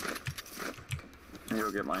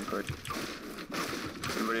 You'll get mine quick.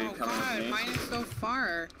 Anybody Oh coming god, with me? mine is so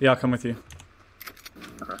far. Yeah, I'll come with you.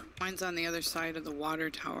 Okay. Mine's on the other side of the water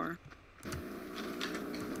tower.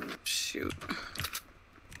 Shoot.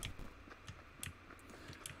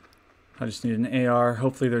 I just need an AR.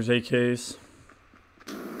 Hopefully there's AKs.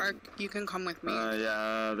 Ark, you can come with me.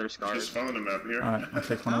 Yeah, there's scars. Just found a map here. Alright, I'll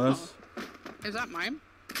take one of those. Is that mine?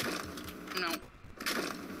 No.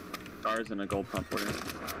 Scars and a gold pump for you.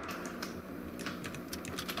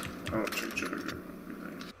 Oh, chug jug.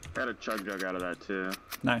 Got a chug jug out of that too.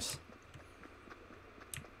 Nice.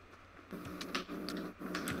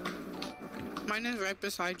 Mine is right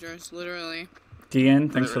beside yours, literally.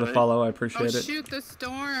 DN, thanks for the Really? follow. I Oh appreciate it. shoot, the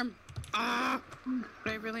storm! Ah!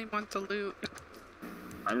 But I really want the loot.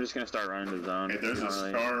 I'm just gonna start running the zone. Hey, there's a Not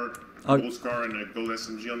really- scar, Oh. gold scar, and a gold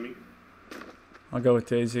SMG on me. I'll go with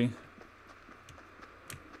Daisy.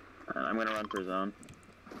 I'm gonna run for zone.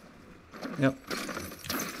 Yep.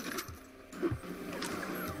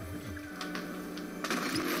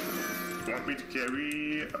 Want me to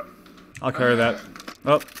carry? I'll carry that.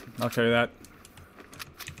 Oh, I'll carry that.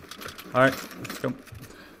 Alright, let's go.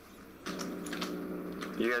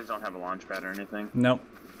 You guys don't have a launch pad or anything? Nope.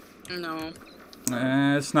 No.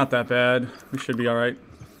 It's not that bad. We should be alright.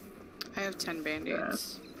 I have 10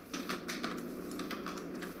 band-aids.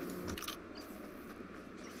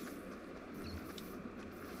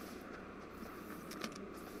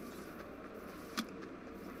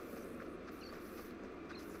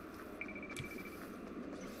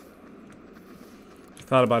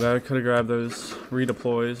 Thought about it. I could have grabbed those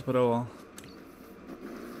redeploys, but oh well.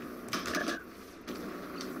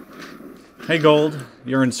 Hey Gold,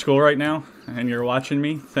 you're in school right now and you're watching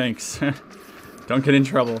me? Thanks. Don't get in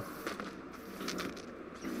trouble.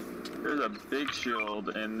 There's a big shield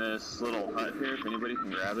in this little hut here, if anybody can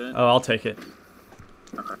grab it. Oh, I'll take it.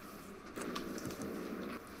 Okay.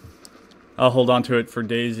 I'll hold on to it for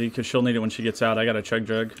Daisy because she'll need it when she gets out. I got a chug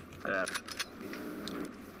jug. Yeah.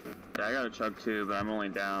 Yeah, I got a chug too, but I'm only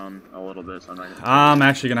down a little bit, so I'm not gonna... I'm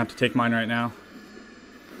actually going to have to take mine right now.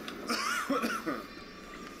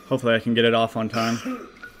 Hopefully I can get it off on time.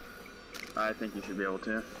 I think you should be able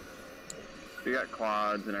to. We got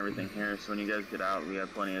quads and everything here, so when you guys get out, we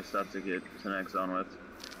have plenty of stuff to get to the next zone with.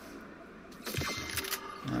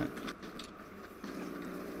 Alright.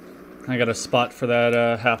 I got a spot for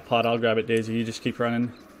that half pot. I'll grab it, Daisy. You just keep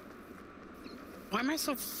running. Why am I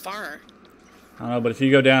so far? I don't know, but if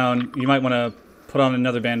you go down, you might want to put on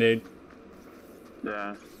another band-aid.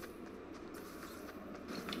 Yeah.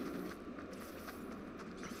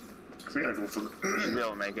 I think I go for You should be able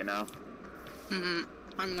to make it now. Mm-hmm.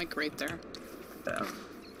 I'm like right there. Yeah.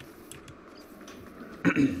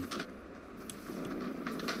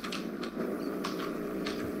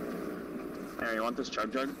 Here, you want this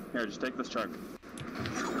chug jug? Here, just take this chug.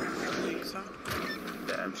 So,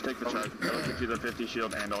 Yeah, just take the chug. That'll get you the 50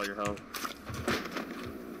 shield and all your health.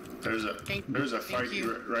 There's a Thank fight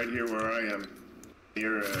you. right here where I am.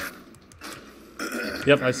 Near.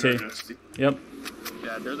 Yep, I see. Yep.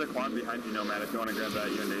 Yeah, there's a quad behind you, Nomad, if you want to grab that,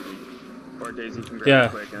 you and Daisy. Or Daisy can grab Yeah,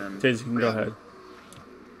 it quick and then... Daisy can go ahead.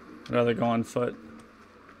 I'd rather go on foot.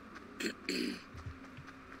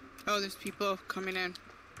 oh, there's people coming in.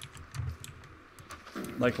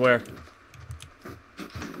 Like where?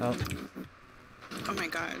 Oh, Oh my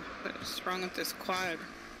god, what is wrong with this quad?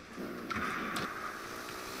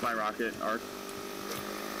 My rocket arc.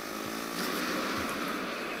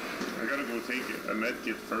 I gotta go take a med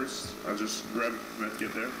kit first. I'll just grab a med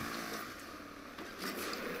kit there.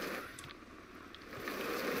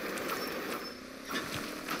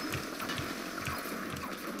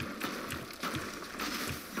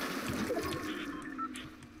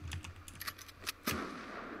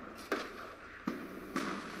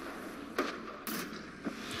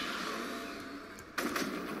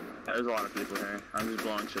 There's a lot of people here. I'm just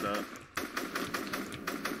blowing shit up.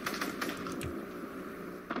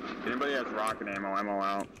 If anybody has rocket ammo, ammo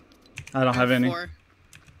out. I don't have any. 4.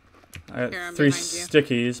 I got Here, I'm 3 behind you.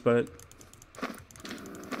 stickies, but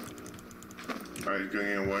Alright,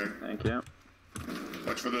 going away. Thank you.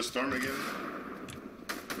 Watch for the storm again.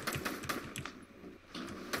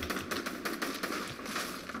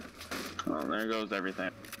 Well, there goes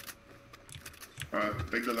everything.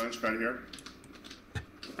 Take the launch pad here.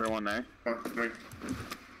 Throw one there. Right.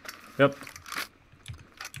 Yep.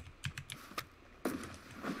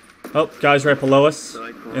 Oh, guys right below us. They're,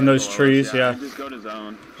 like, In those below us. trees, yeah. Just go to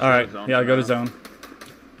zone. Just Alright, go to zone yeah, for go to now. zone.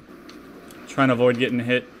 Trying to avoid getting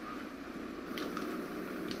hit.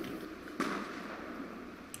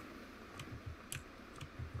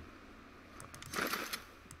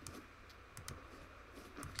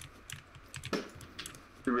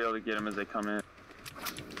 Should be able to get them as they come in.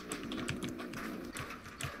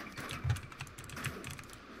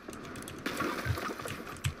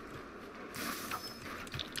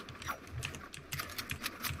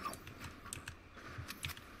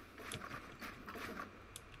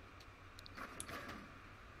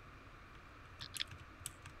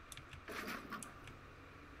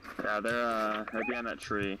 Yeah, they're behind that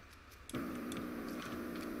tree. They're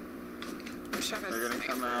gonna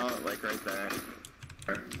come out like right there.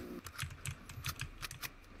 Okay.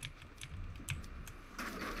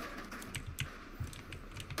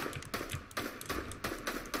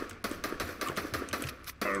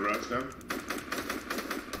 Rush them.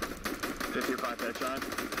 55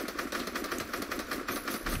 headshot.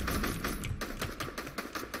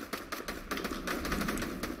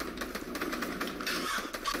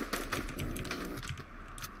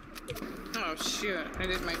 Oh shoot, I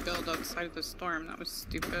did my build outside of the storm. That was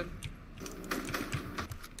stupid.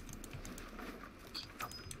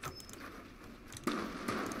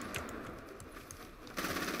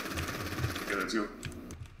 Okay, let's go.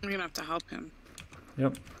 I'm gonna have to help him.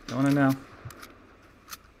 Yep, going in now.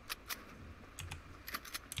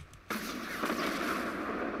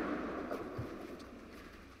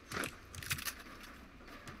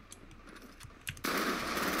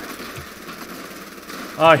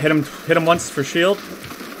 Oh, I hit him once for shield.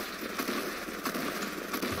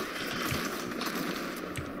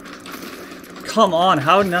 Come on,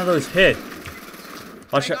 how did none of those hit?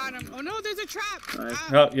 Watch I it. got him. Oh no, there's a trap! Nice.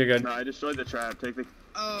 Ah. Oh, you're good. No, I destroyed the trap. Take the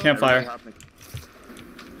Oh. Campfire. happening.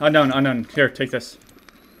 Unknown, unknown. Here, take this.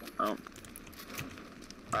 Oh.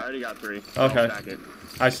 I already got 3. Okay.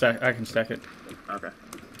 I'll stack it. I can stack it. Okay.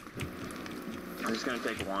 I'm just gonna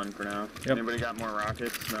take 1 for now. Yep. Anybody got more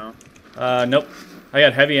rockets? No? Nope. I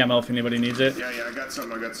got heavy ammo if anybody needs it. Yeah, I got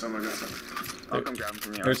some. I'll come grab them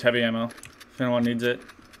from you. There's heavy ammo if anyone needs it.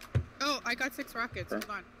 Oh, I got 6 rockets. Hold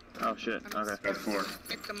on. Oh shit, okay. Got 4.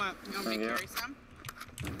 Pick them up. You want me Thank to you. carry some?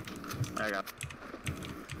 I got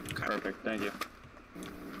Okay. Perfect, thank you.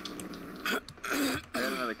 I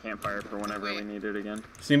got another campfire for whenever we Wait. need it again.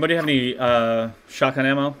 Does anybody have any shotgun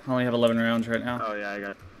ammo? I only have 11 rounds right now. Oh yeah, I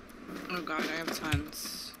got Oh god, I have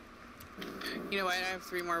tons. You know what? I have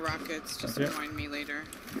 3 more rockets. Just Okay. remind me later.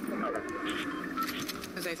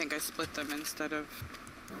 Because I think I split them instead of...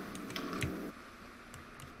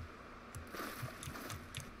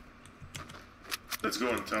 Let's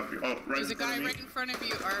go on top here. Oh, right There's a in front guy of me. right in front of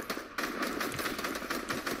you, Ark.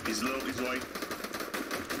 He's low, he's white.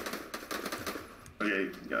 Okay,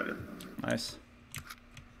 got it. Nice.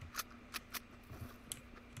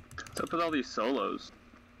 What's up with all these solos?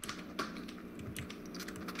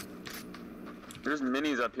 There's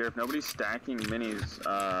minis up here. If nobody's stacking minis,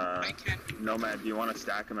 I can. Nomad, do you want to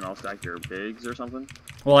stack them and I'll stack your bigs or something?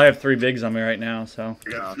 Well, I have 3 bigs on me right now, so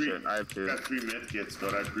I got Oh, 3. shit, I have 2. got 3 mid kits,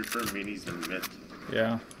 but I prefer minis than mid.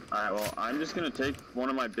 yeah. Alright, well, I'm just gonna take one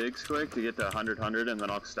of my bigs quick to get to 100, and then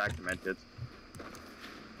I'll stack the med kits.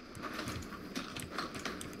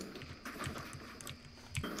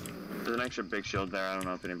 There's an extra big shield there. I don't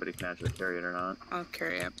know if anybody can actually carry it or not. I'll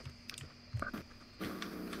carry it.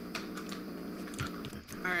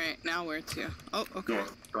 Alright, now where to? Oh, Go okay.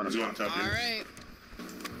 on. Let's go on top here. Alright.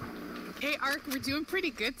 Hey, Ark, we're doing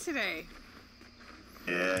pretty good today.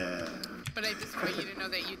 Yeah. But I just want you to know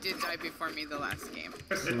that you did die before me the last game.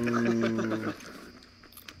 Ooh.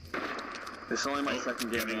 This is only my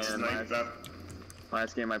second game Getting in. sniped up.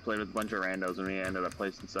 Last game I played with a bunch of randos and we ended up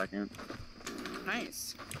placing second.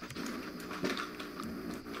 Nice.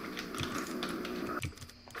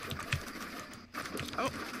 Oh,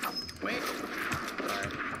 wait. Alright.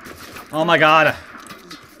 Oh my god.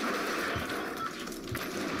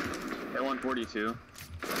 Hit 142.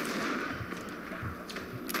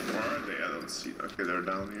 Where are they? I don't see. Okay, they're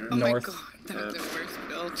down here. Oh North. my god, that was the worst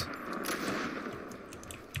build.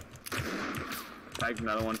 Tagged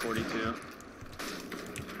another 142.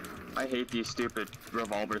 I hate these stupid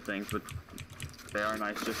revolver things, but they are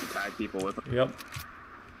nice just to tag people with them. Yep.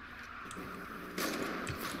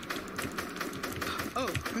 Oh,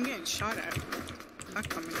 I'm getting shot at. Not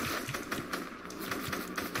coming.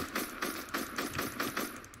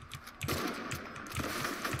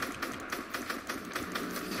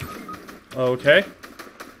 Okay.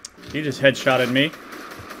 You just headshotted me.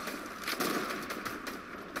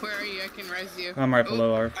 Where are you? I can res you. I'm right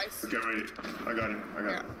below R. Okay, wait. I got him. I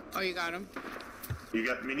got him. Oh, you got him. You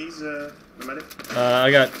got minis, the medic? I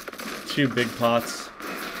got 2 big pots.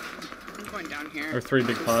 I'm going down here. Or 3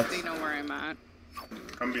 big pots. They know where I'm at.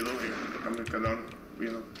 Come below here. Come down.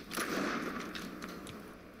 Below.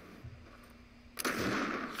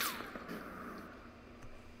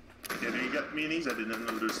 Yeah, do you got minis? I didn't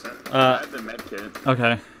understand. I have the med kit.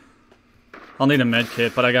 Okay. I'll need a med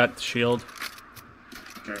kit, but I got shield.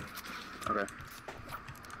 Okay. Okay.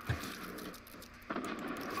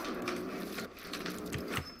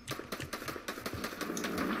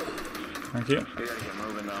 Thank you. You gotta get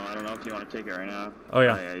moving though. I don't know if you want to take it right now. Oh,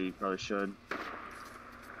 yeah. Yeah, you probably should.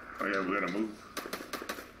 Oh yeah, we gotta move.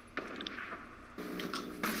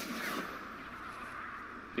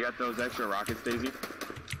 You got those extra rockets, Daisy?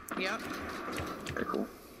 Yep. Okay, cool.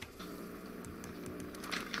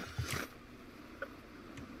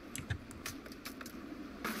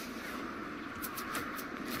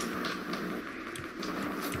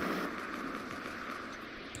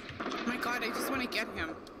 Oh my god, I just want to get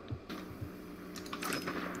him.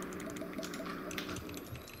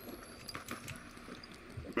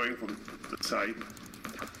 Going from the side.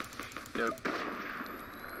 Yep.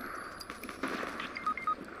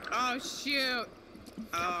 Oh shoot.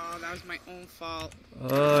 Oh, that was my own fault.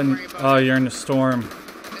 Oh, you're in the storm.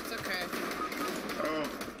 It's okay. Oh,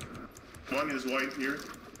 one is white here.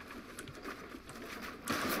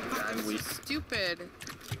 That was so stupid.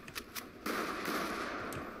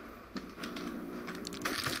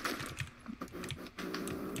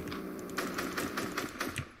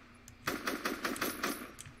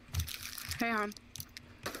 Hey, hon.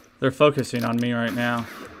 They're focusing on me right now.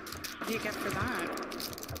 What do you get for that?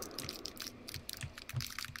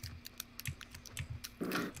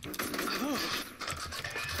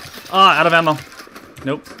 Ah, out of ammo.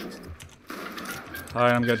 Nope.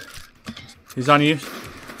 Alright, I'm good. He's on you.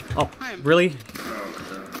 Oh, really?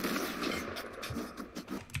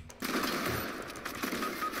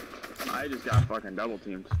 I just got fucking double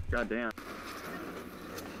teamed. God damn.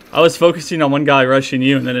 I was focusing on one guy rushing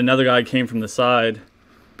you, and then another guy came from the side.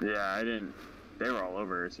 Yeah, I didn't. They were all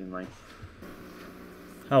over, it seemed like.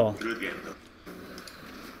 Oh well. Good game though.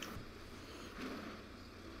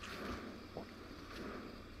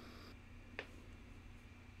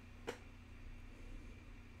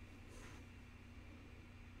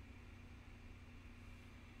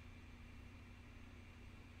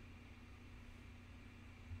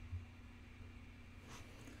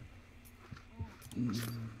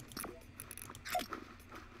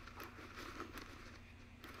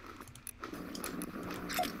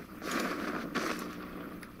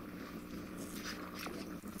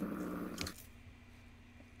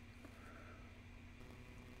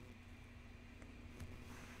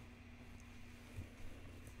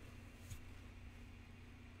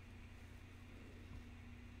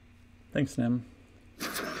 Thanks, Nim.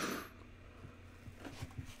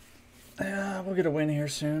 Yeah, we'll get a win here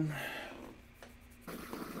soon.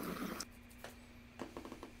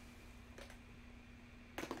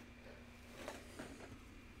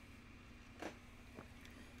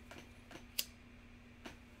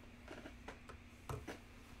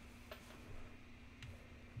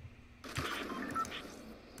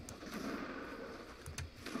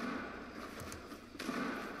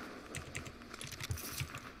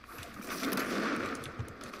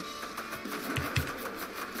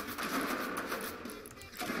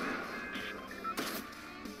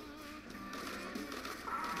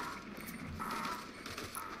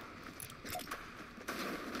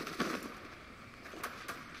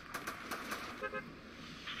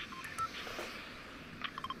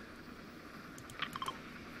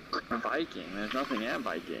 Viking. There's nothing at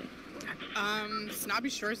Viking. Snobby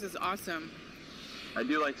Shores is awesome. I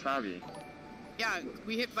do like Snobby. Yeah,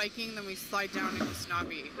 we hit Viking, then we slide down into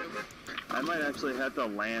Snobby. I might actually have to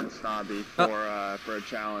land Snobby for a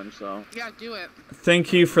challenge, so. Yeah, do it.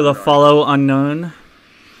 Thank you for the follow, unknown.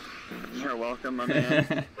 You're welcome, my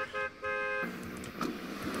man.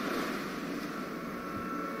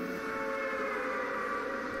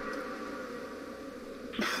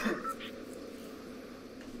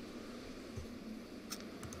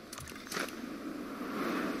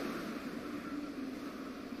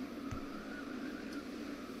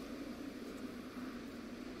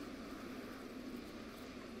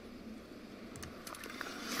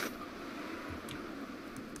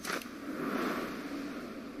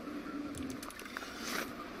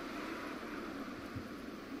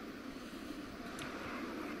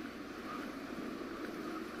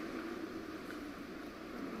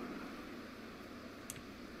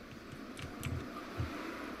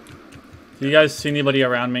 Do you guys see anybody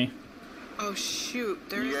around me? Oh shoot,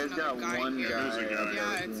 there You is guys another got guy one here. guy. There's a guy.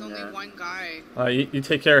 Yeah, it's only Yeah. one guy. You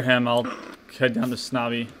take care of him. I'll head down to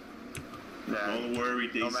Snobby. Yeah. Don't worry,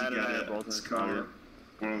 Daisy Matt and I are got both in a scar.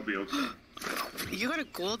 Won't be okay. You got a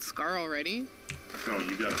gold scar already? No,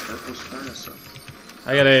 you got a purple scar or something.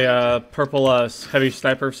 I got a purple heavy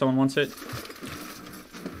sniper if someone wants it.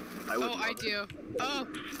 I would Oh, I love it. do. Oh,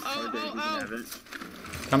 oh, Daisy oh, can oh. have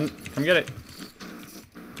it. Come get it.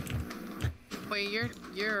 Wait,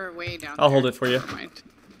 you're way down I'll there. hold it for you. Never mind.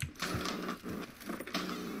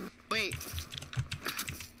 Wait.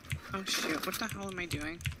 Oh shoot, what the hell am I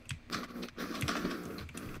doing?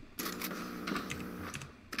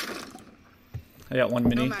 I got one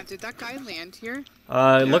mini. Nomad, did that guy land here? It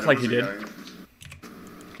Yeah, looked like he there did. was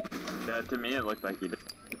a guy. Yeah, to me it looked like he did.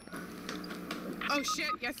 Oh shit,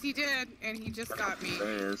 yes he did, and he just got me. There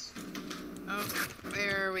he is. Oh,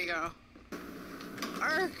 there we go.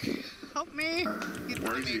 Ark, help me. He's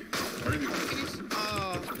Where is he? coming. Where is he?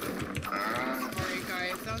 Oh, Ah, sorry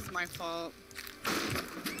guys, that was my fault.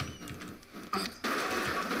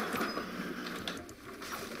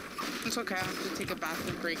 It's okay, I have to take a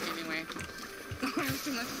bathroom break anyway. I have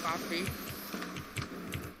too much coffee.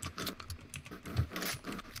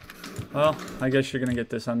 Well, I guess you're gonna get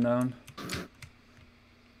this unknown.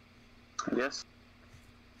 Yes.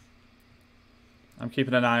 I'm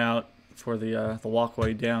keeping an eye out for the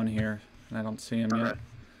walkway down here, and I don't see him yet. Alright.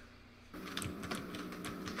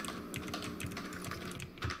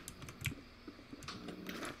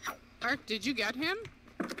 Ark, did you get him?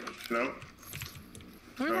 no.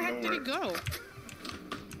 Where the Don't heck know did he where. go?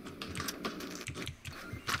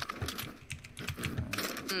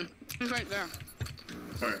 He's right there.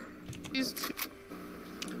 Where? He's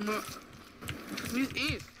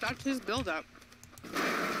east. That's his build-up.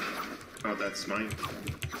 Oh, that's mine.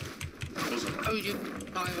 Those are mine. Oh, you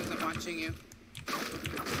probably wasn't watching you.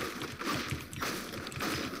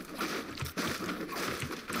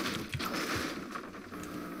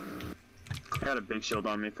 I got a big shield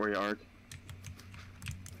on me for you, Ark.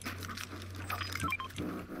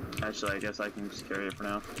 Actually, I guess I can just carry it for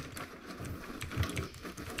now.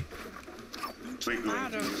 Wait, go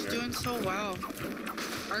Adam's doing so well.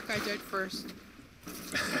 Ark, I died first.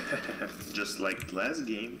 Just like last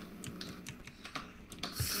game.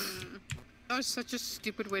 That was such a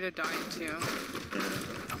stupid way to die, too. Yeah.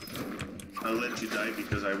 I'll let you die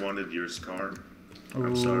because I wanted your scar.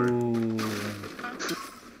 I'm sorry. Ooh.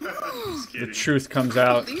 Just The kidding. truth comes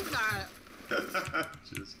out. Believe that.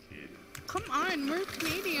 Just kidding. Come on, we're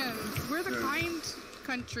Canadians. We're the kind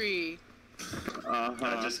country. I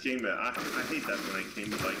Uh-huh. just came back. I hate that when I came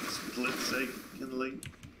like split second late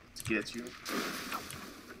to get you.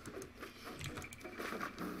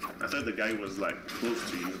 I thought the guy was like close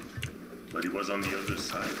to you, but he was on the other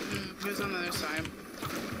side. He was on the other side.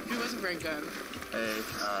 He wasn't very good. Hey,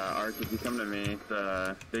 Ark, if you come to me,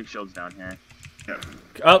 the big shield's down here. Yeah.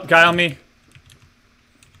 Oh, guy on me.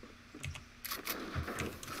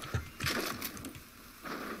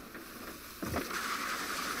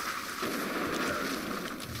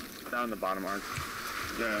 Down the bottom, Ark.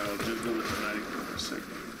 Yeah, I'll just go with the medic for a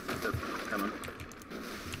second. They're coming.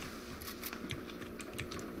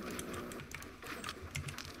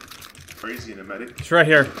 Crazy in a medic. It's right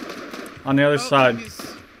here, on the other side.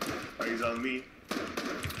 Oh, he's on me.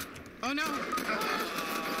 Oh no!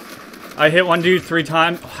 I hit one dude 3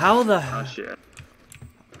 times. How the Oh, hell? shit.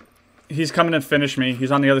 He's coming to finish me.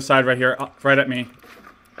 He's on the other side right here, right at me.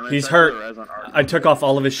 I'm gonna He's try to hurt. put a res on Ark. I took off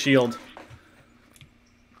all of his shield.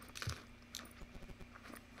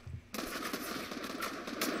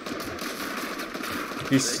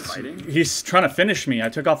 fighting? He's trying to finish me. I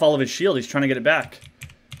took off all of his shield. He's trying to get it back.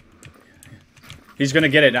 He's gonna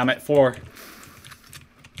get it. I'm at 4.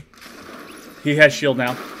 He has shield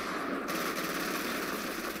now.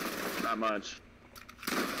 Not much.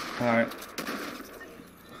 All right,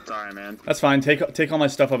 Sorry, man. that's fine. Take all my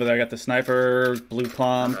stuff over there. I got the sniper, blue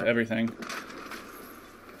pump, Okay. everything.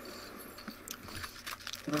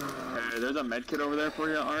 Hey, there's a med kit over there for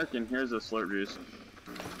you, Ark, and here's a slurp juice.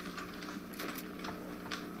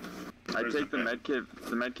 I Where's take the the med? med kit.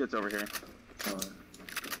 The med kit's over here.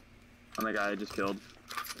 On the guy I just killed.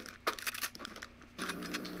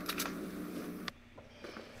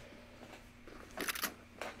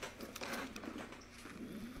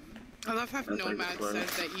 I love how That's like Nomad slow.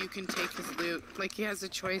 says that you can take his loot. Like he has a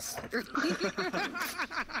choice.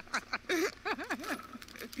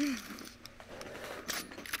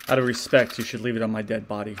 Out of respect, you should leave it on my dead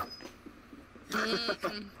body.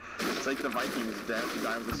 It's like the Vikings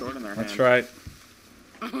die with a sword in their hand. That's right.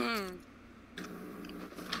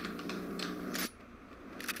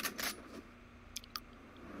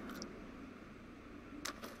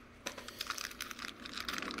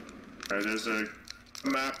 Alright, there's a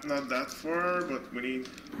map not that far, but we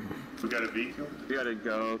got a vehicle. We gotta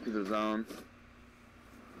go to the zone.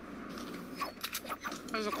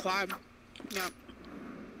 There's a quad. Yeah.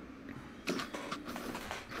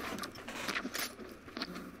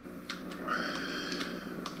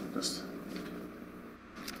 Just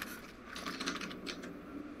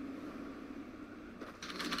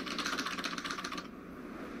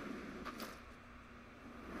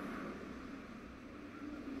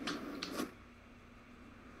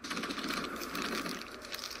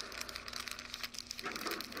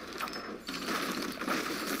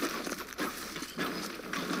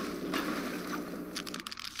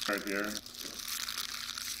right here.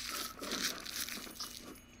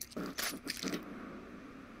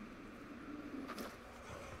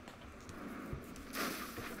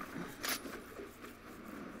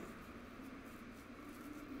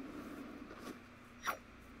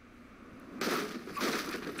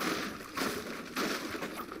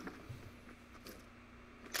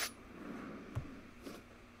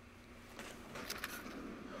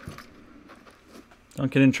 Don't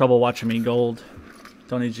get in trouble watching me gold.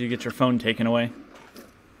 Don't need you to get your phone taken away.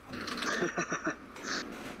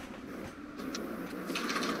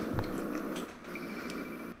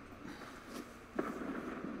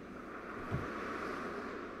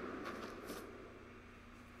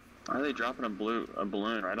 Why are they dropping a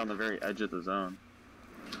balloon right on the very edge of the zone?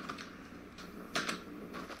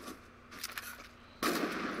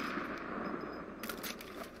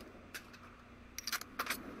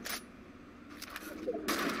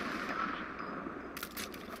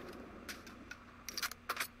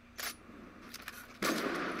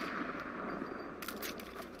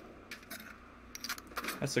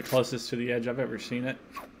 That's the closest to the edge I've ever seen it.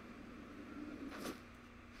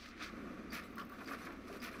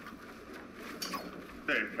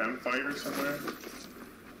 Hey, campfire somewhere?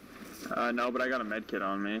 No, but I got a med kit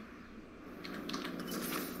on me.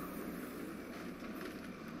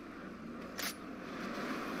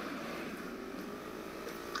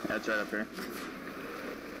 Yeah, it's right up here.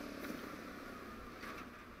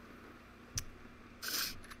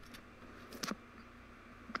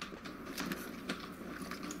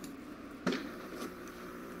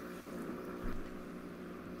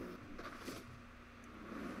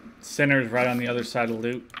 Center's right on the other side of the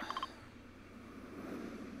loop.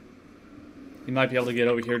 You might be able to get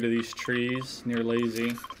over here to these trees near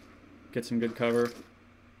Lazy. Get some good cover.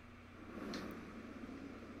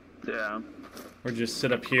 Yeah. Or just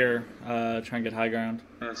sit up here, try and get high ground.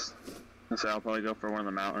 Yes. So I'll probably go for one of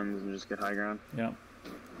the mountains and just get high ground. Yeah.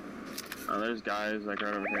 Oh, there's guys like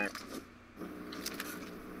right over here.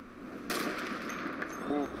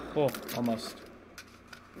 Oh, almost.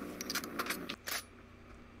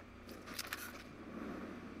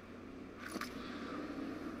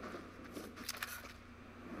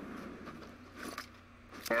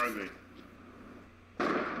 Where are they?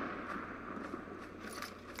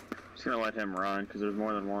 Just gonna let him run because there's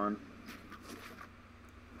more than one.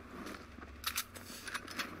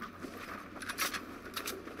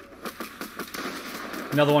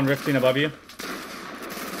 Another one rifting above you.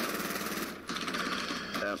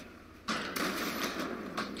 Yep.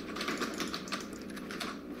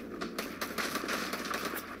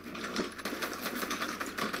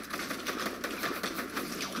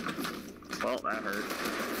 Well, that hurt.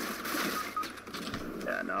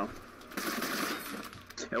 Yeah, no.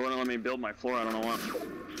 It wouldn't let me build my floor, I don't know what.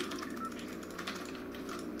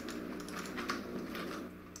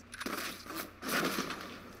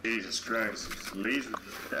 Jesus Christ, it's laser.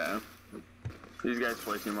 Yeah. These guys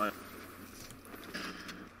play too much.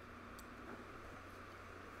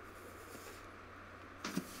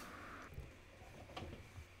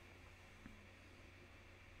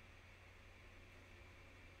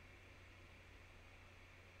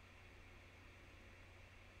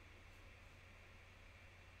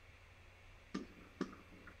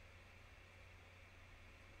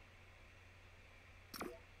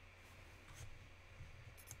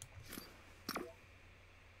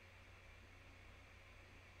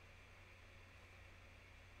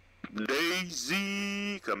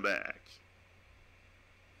 Lazy, come back.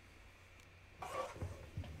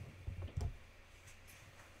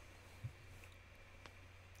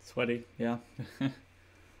 Sweaty, yeah.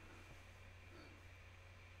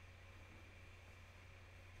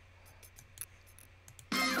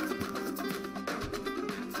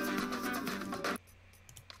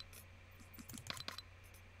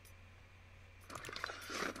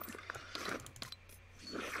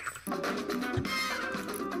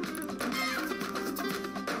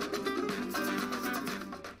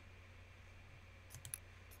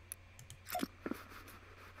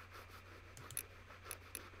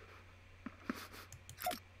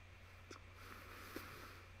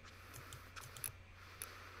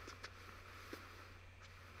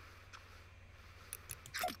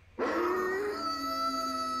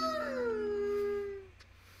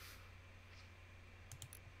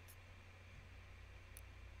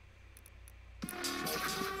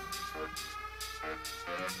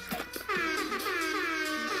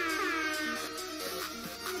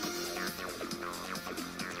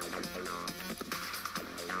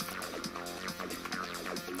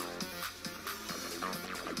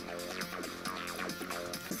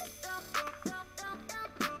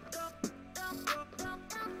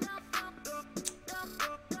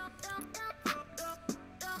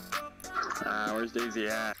 Where's Daisy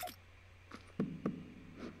at?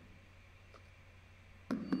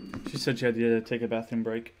 She said she had to take a bathroom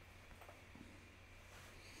break.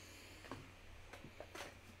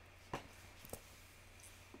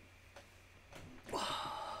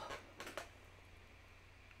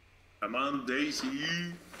 Come on, Daisy.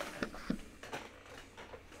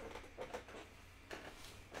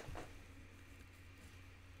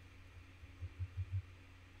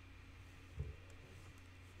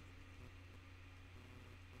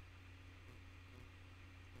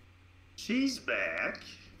 She's back.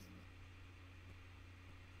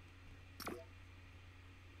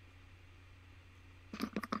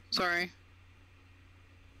 Sorry.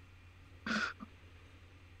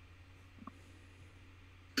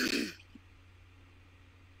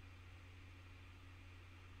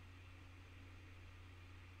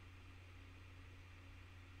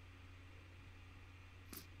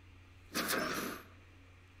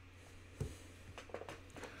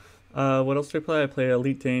 What else do I play? I play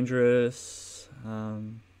Elite Dangerous,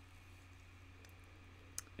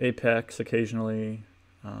 Apex occasionally.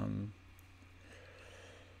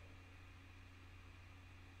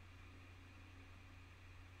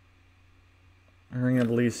 Ring of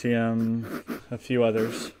Elysium, a few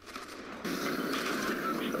others.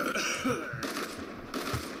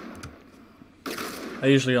 I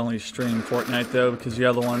usually only stream Fortnite though, because the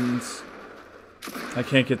other ones, I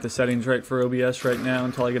can't get the settings right for OBS right now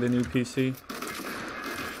until I get a new PC.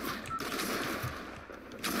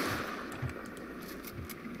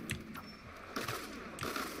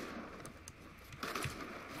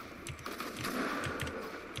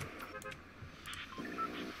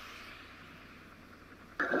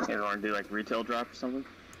 You want to do like retail drop or something?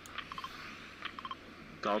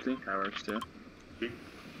 Salty? That works too.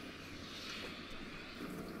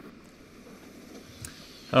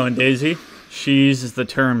 Oh, and Daisy, she uses the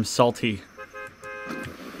term salty.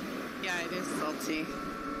 Yeah, it is salty.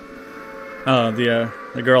 Oh,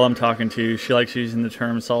 the girl I'm talking to, she likes using the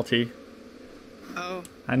term salty. Oh.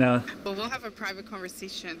 I know. Well, we'll have a private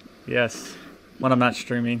conversation. Yes, when I'm not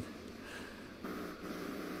streaming.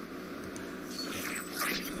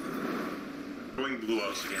 Going blue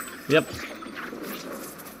house again. Yep.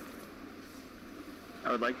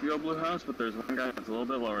 I would like to go blue house, but there's one guy that's a little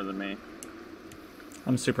bit lower than me.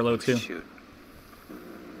 I'm super low too. Shoot.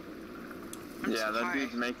 Yeah, that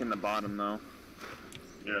dude's making the bottom though.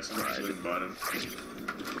 Yeah, someone's at the bottom.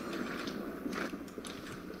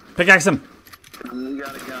 Pickaxe him! You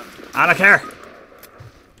got a gun. I don't care!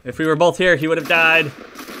 If we were both here, he would have died.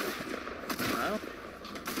 Well,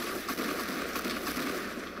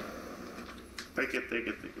 Take it.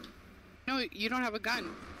 No, you don't have a gun.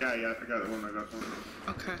 Yeah, I got one.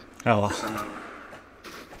 Okay. Oh, Somehow.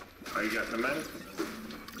 Oh, you got the medic?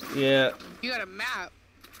 yeah. You got a map.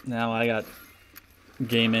 Now I got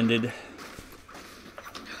game ended.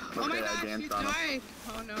 Oh my okay, I gosh, you danced on him. died.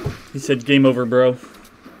 Oh no. He said game over, bro.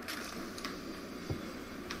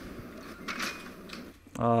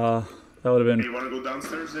 That would have Hey, been... you want to go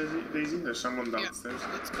downstairs, Daisy? There's someone downstairs.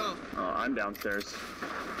 Yeah, let's go. Oh, I'm downstairs.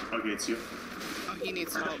 Okay, it's you. Oh, he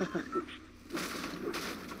needs help.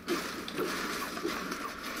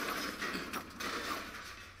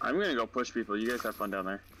 I'm gonna go push people. You guys have fun down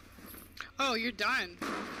there. Oh, you're done.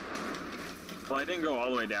 Well, I didn't go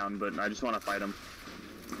all the way down, but I just want to fight them.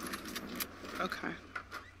 Okay.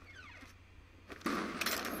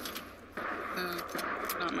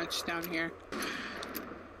 Not much down here.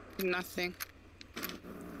 Nothing.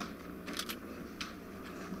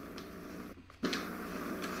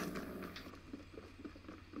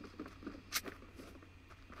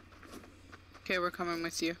 Okay, we're coming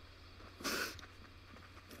with you.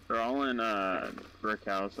 They're all in brick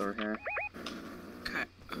house over here. Okay.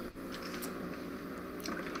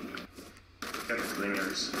 Got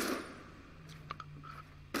slingers.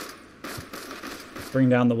 Bring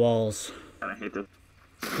down the walls. I hate this.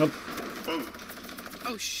 Nope. Oh,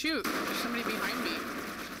 Oh shoot! There's somebody behind me.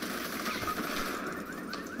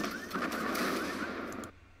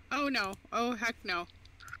 Oh no! Oh heck no!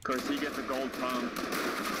 Of course, he gets a gold phone.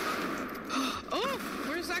 Oh!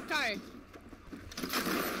 Where's that guy?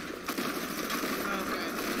 Oh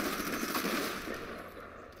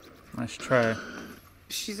good. Nice try.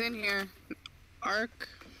 She's in here. Arc.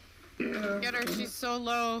 yeah. Get her, she's so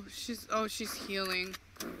low. She's healing.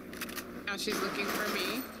 Now she's looking for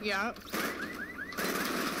me. Yeah.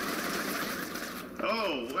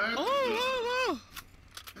 Oh, what? Oh, oh,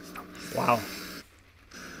 Wow.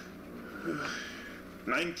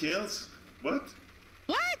 9 kills? What?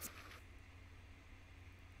 oh. What?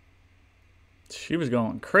 She was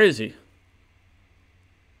going crazy.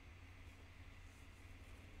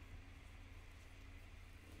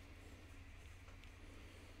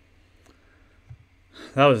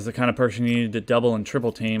 That was the kind of person you needed to double and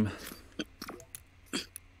triple team.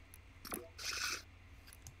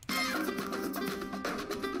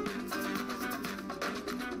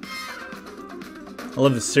 I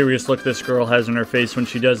love the serious look this girl has in her face when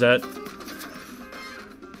she does that.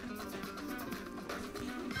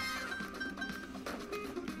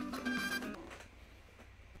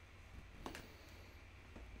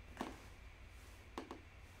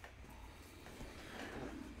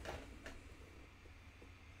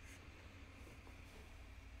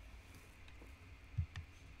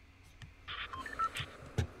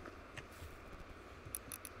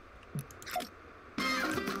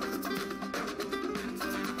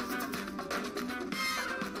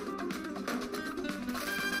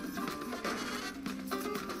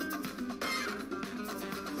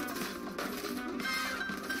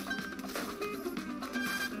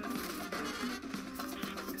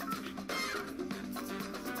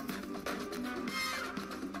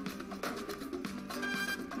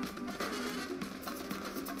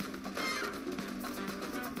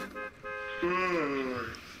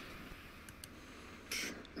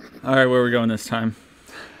 Alright, where are we going this time?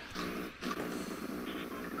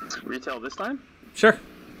 Retail this time? Sure.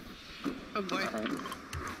 Oh boy.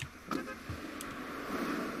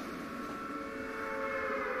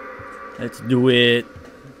 Let's do it.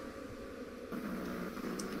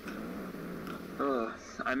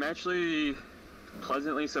 I'm actually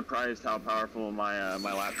pleasantly surprised how powerful my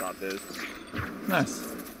my laptop is.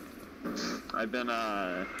 Nice. I've been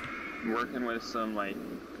working with some like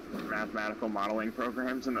mathematical modeling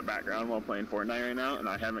programs in the background while playing Fortnite right now, and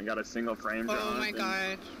I haven't got a single frame drawn. Oh my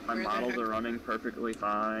god. My models are running perfectly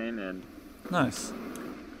fine, and Nice.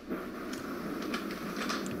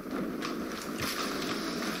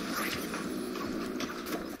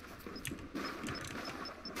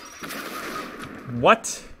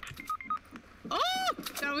 What? Oh,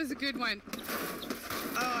 that was a good one.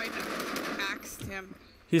 Oh, I axed him.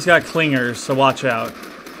 He's got clingers, so watch out.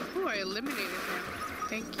 Oh, I eliminated him.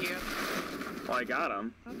 Thank you. well, I got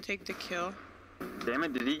him. I'll take the kill. Damn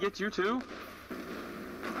it! Did he get you too?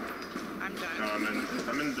 I'm No, done.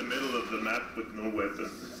 I'm in the middle of the map with no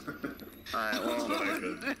weapon. All right, well, That's what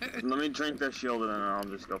I could. let me drink this shield and then I'll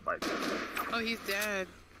just go fight him. Oh, he's dead.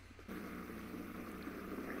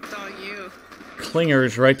 It's all you.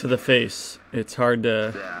 Clingers right to the face. It's hard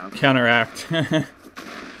to Yeah. counteract.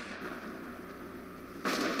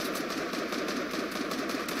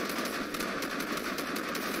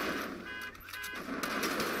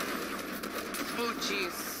 Oh,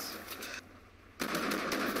 jeez.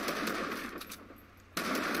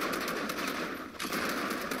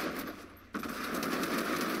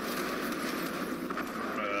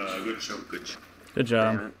 Good show, good show. Good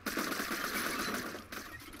Damn job. it.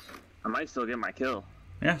 I might still get my kill.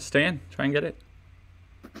 Yeah, stay in. Try and get it.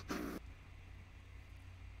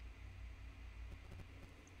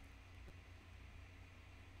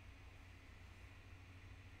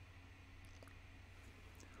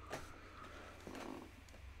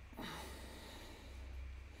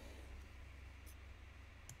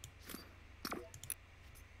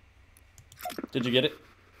 Did you get it?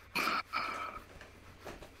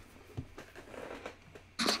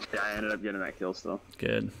 Yeah, I ended up getting that kill still.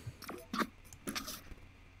 Good.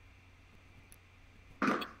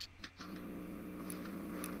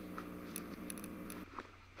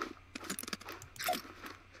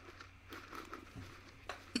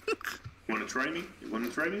 Wanna try me? You wanna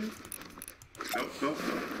try me? Go, go, go.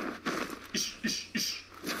 Ish, ish, ish.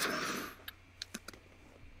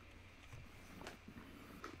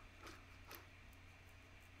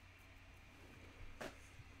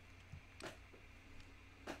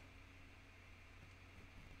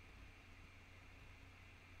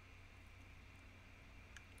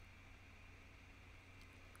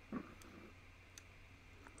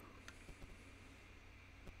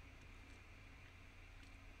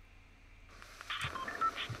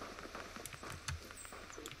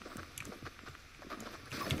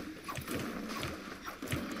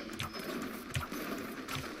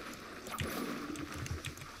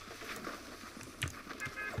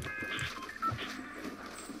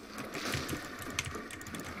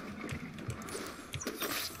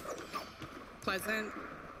 Pleasant.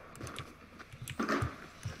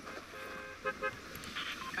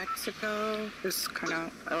 Mexico. This kind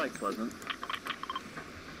of. I like Pleasant.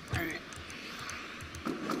 Alright.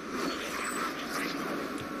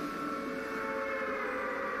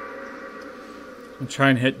 I'll try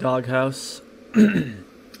and hit Doghouse.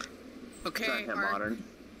 Okay, Trying to hit Mark, modern.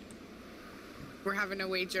 we're having a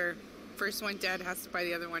wager. First one dead has to buy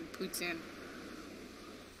the other one. Putin.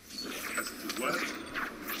 What?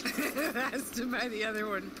 That's to buy the other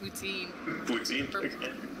one, poutine. Poutine?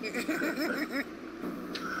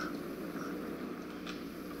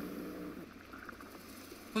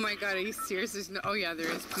 Oh my god, are you serious? There's no. Oh yeah, there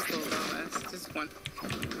is people above us. Just one.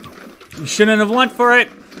 You shouldn't have went for it.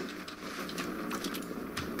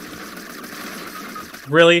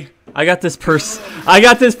 Really? I got this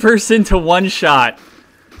person to one shot.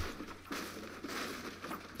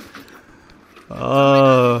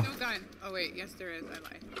 Oh. No gun. Oh wait, yes there is. I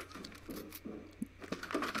lied.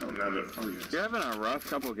 Oh, now that, oh, yes. You're having a rough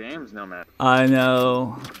couple games, Nomad. I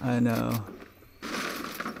know. I know.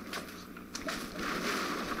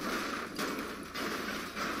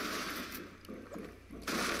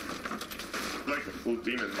 Like a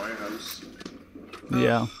poutine in my house.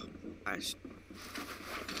 Yeah. Gosh.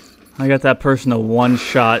 I got that person to one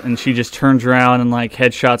shot, and she just turns around and like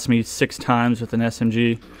headshots me 6 times with an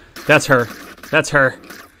SMG. That's her. That's her.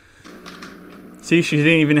 See, she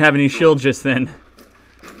didn't even have any shield just then.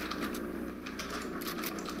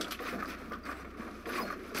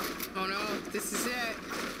 Oh no, this is it.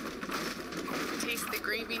 Taste the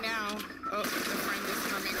gravy now. Oh, the friend is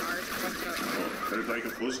coming hard. Watch out. There's like a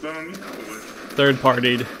full gun on me? Oh, what? Third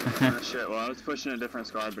partied. Oh, shit, well, I was pushing a different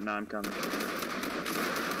squad, but now I'm coming.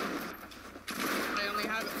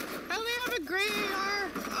 I only have a gray AR.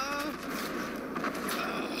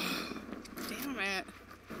 Damn it.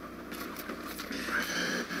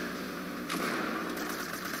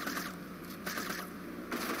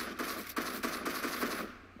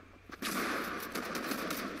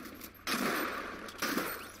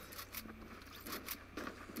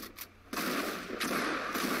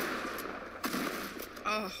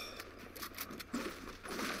 Oh.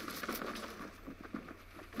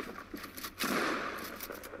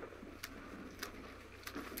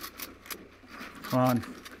 Come on.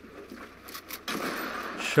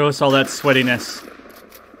 Show us all that sweatiness.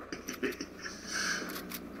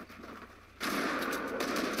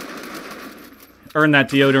 Earn that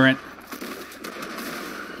deodorant.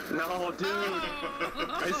 No, dude!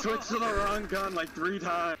 I switched to the wrong gun like 3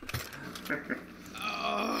 times.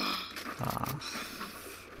 Ah.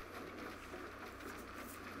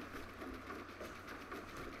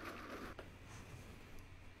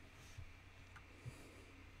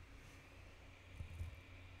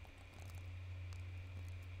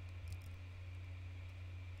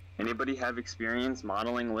 Anybody have experience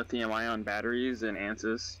modeling lithium-ion batteries in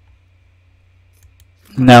ANSYS?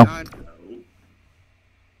 No. God. No.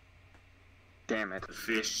 Damn it. The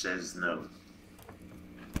fish says no.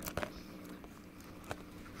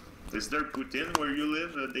 Is there poutine where you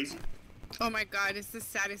live, Daisy? Oh my god, it's the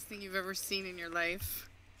saddest thing you've ever seen in your life.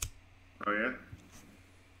 Oh,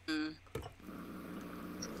 yeah?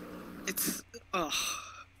 It's, ugh.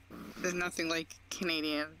 There's nothing like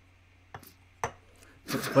Canadian.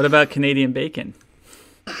 What about Canadian bacon?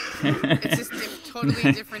 It's just a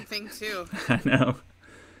totally different thing too. I know.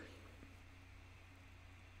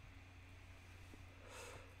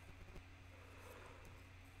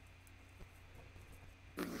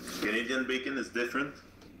 Canadian bacon is different?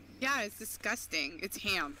 Yeah, it's disgusting. It's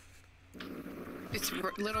ham. It's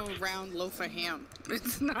little round loaf of ham.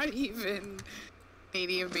 It's not even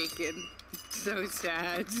Canadian bacon. It's so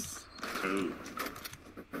sad. Oh.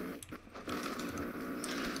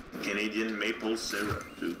 Canadian maple syrup,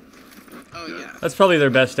 too. Oh Yeah. yeah. That's probably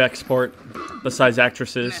their best export, besides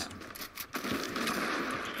actresses. Yeah.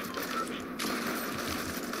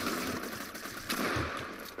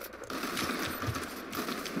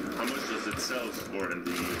 How much does it sell for in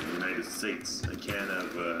the United States? A can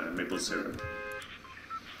of maple syrup.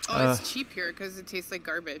 Oh, it's cheap here because it tastes like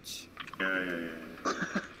garbage. Yeah.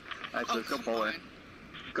 Actually, go come polar. on.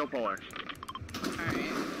 Go polar.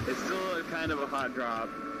 Alright. It's still a kind of a hot drop,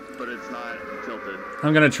 but it's not tilted.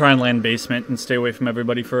 I'm gonna try and land basement and stay away from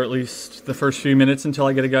everybody for at least the first few minutes until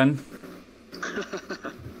I get a gun.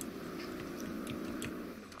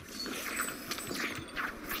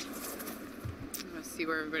 Let's see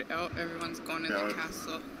where everybody. Oh, everyone's going in Yeah. the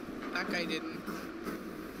castle. That guy didn't.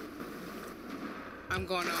 I'm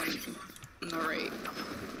going on the right.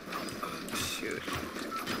 Oh shoot!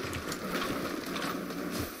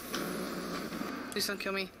 Please don't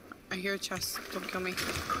kill me. I hear a chest. Don't kill me.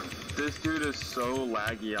 This dude is so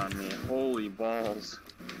laggy on me. Holy balls.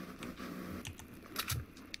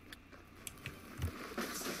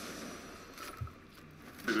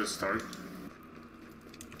 A good start.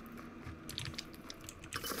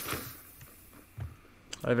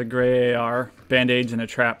 I have a gray AR, band-aids, and a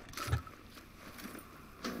trap.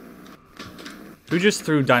 Who just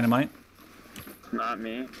threw dynamite? Not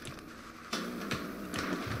me.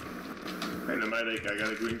 Dynamite, I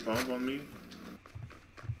got a green pump on me.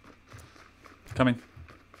 Coming.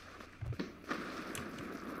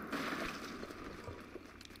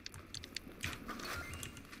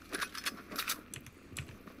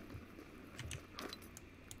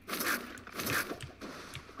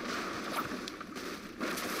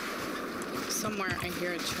 Somewhere I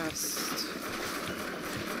hear a chest.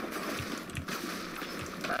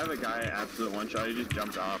 I have a guy at absolute one shot. He just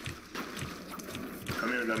jumped off.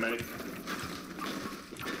 Come here, Dynamite.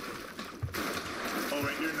 Oh,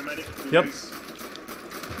 right here in the medic. Yep. Guys.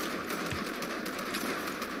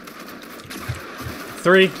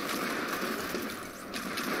 3.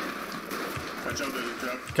 Watch out, there's a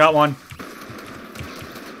trap. Got one.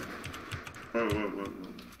 Whoa.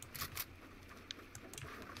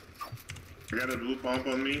 I got a blue pump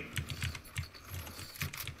on me.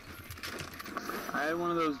 I had one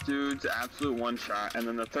of those dudes absolute one shot, and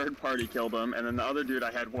then the third party killed him, and then the other dude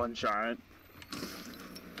I had one shot.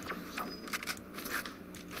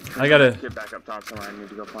 I got a. Get back up top somewhere. I need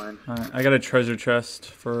to go find. I got a treasure chest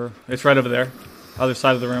for. It's right over there, other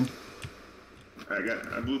side of the room. I got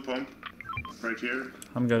a blue pump right here.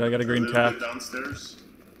 I'm good. I got a green little cap. bit downstairs.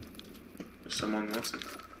 If someone wants it.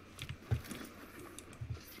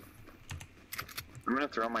 I'm gonna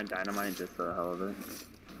throw my dynamite just for the hell of it.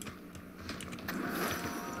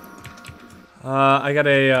 I got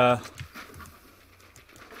a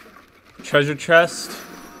treasure chest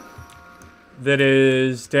that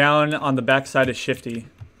is down on the backside of Shifty.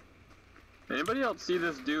 Anybody else see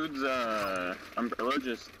this dude's umbrella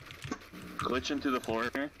just glitching through the floor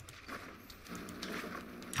here?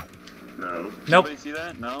 No. Nope. Somebody see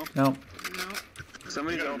that? No? Nope. No.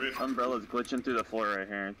 Somebody's You got it. umbrella's glitching through the floor right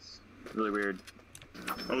here. It's really weird.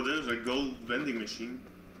 Oh, there's a gold vending machine.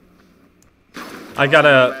 I got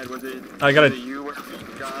a. Brad, was it you where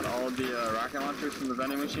you got all of the rocket launchers from the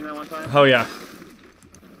vending machine at one time? Oh yeah.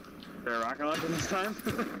 They're rocket launchers this time?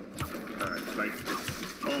 Like,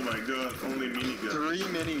 oh my god, only minigun. 3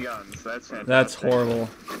 miniguns. That's fantastic. That's horrible.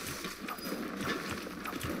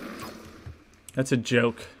 That's a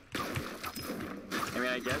joke. I mean,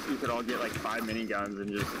 I guess we could all get like 5 miniguns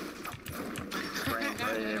and just spray and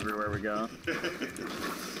pray everywhere we go.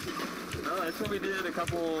 No, that's what we did a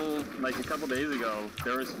couple days ago.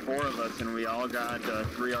 There was 4 of us, and we all got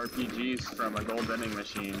 3 RPGs from a gold vending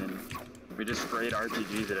machine, and we just sprayed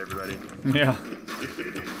RPGs at everybody. Yeah.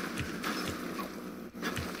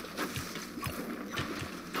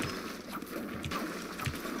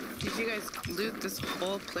 Did you guys loot this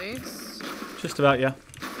whole place? Just about, yeah.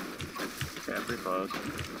 Yeah, pretty close.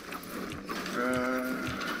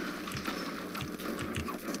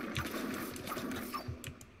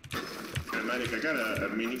 Medic, I got a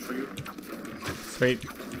mini for you. Sweet.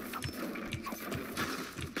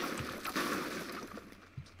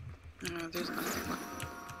 No, there's nothing.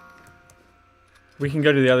 We can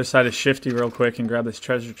go to the other side of Shifty real quick and grab this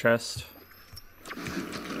treasure chest.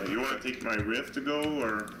 You want to take my rift to go,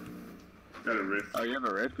 or got a rift? Oh, you have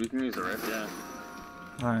a rift? You can use a rift, yeah.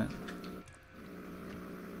 Alright.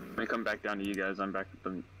 Let me come back down to you guys. I'm back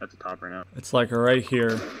at the top right now. It's like right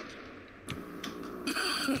here.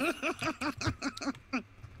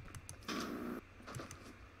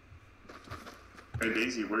 Hey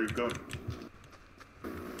Daisy, where are you going?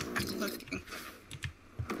 I'm looking.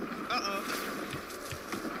 Uh-oh.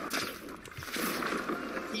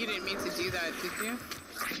 You didn't mean to do that, did you?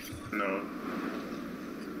 No.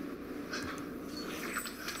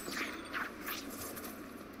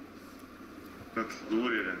 Looks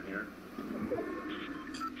looted in here.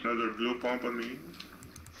 Another blue pump on me.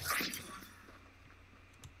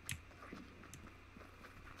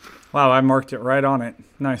 Wow, I marked it right on it.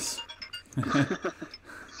 Nice.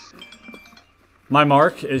 My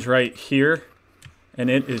mark is right here, and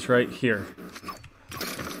it is right here.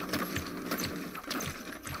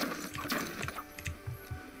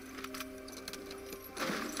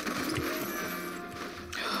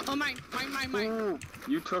 Oh, mine. Ooh,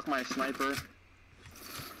 you took my sniper.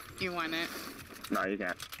 You want it. No, you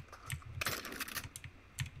can't.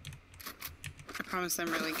 I promise I'm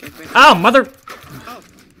really good with it. Ow, mother! Oh.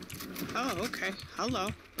 Oh, okay. Hello.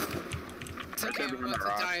 It's okay, I'm about to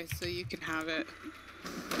die, so you can have it.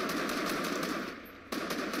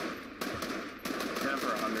 Yeah, for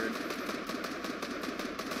 100.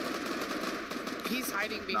 He's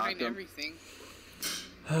hiding behind him. everything.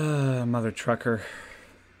 Mother trucker.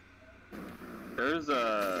 There's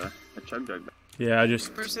a chug jug. Yeah, I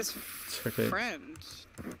just Where's his took it. friend?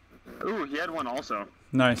 Ooh, he had one also.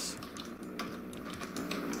 Nice.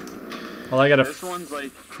 Well, I got a This one's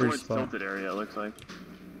like free towards spot. tilted area, it looks like.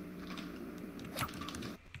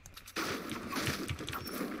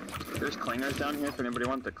 There's clingers down here if anybody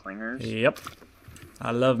wants the clingers. Yep. I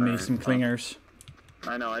love me some clingers.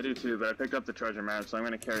 I know, I do too, but I picked up the treasure map, so I'm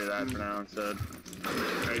gonna carry that for now instead.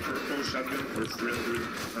 A purple shotgun for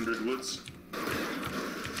 300 woods.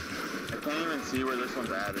 I can't even see where this one's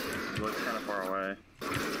at. It looks kind of far away.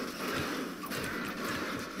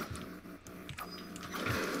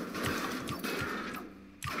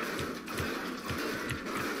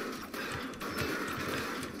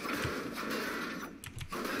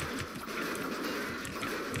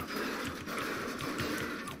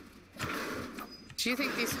 Do you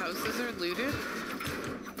think these houses are looted?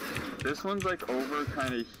 This one's like over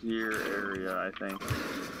kind of here area, I think.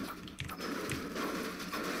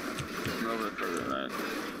 A little bit further than that.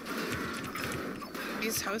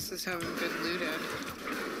 These houses haven't been looted.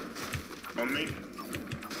 On me.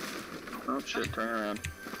 Oh shit, turn around.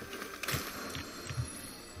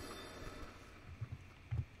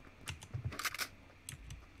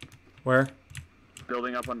 Where?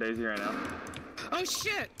 Building up on Daisy right now. Oh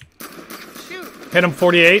shit! Shoot! Hit him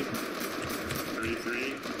 48.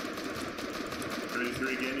 33.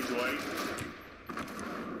 33 again, he's white.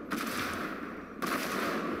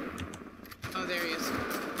 Oh, there he is.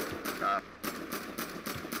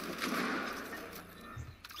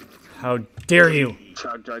 How dare you?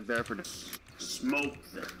 Chug jug there for Smoke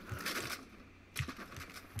there.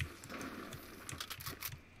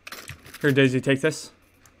 Here, Daisy, take this.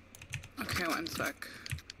 Okay, one sec.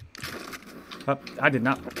 Oh, I did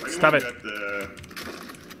not. Stop it. Got the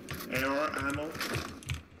AR ammo.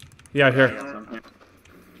 Yeah, here.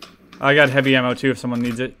 I got heavy ammo too if someone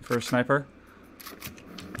needs it for a sniper.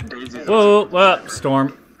 Daisy's Whoa, whoa,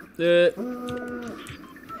 Storm.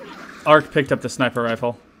 Ark picked up the sniper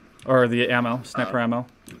rifle. Or the ammo, sniper ammo.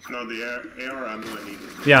 No, the AR ammo I need.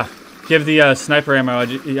 Yeah, give the sniper ammo I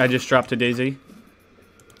just dropped to Daisy.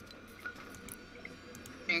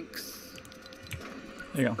 Thanks.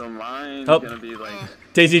 There you go. So mine's Oh. gonna be like.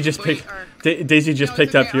 Daisy just Wait, picked. Ark. Daisy just No, picked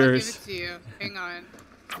it's up okay, I'll yours. give it to you. Hang on.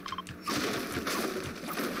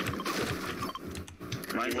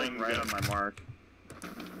 Mine's like right on my mark.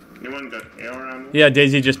 Anyone got AR ammo? Yeah,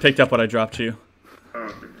 Daisy just picked up what I dropped you. Oh,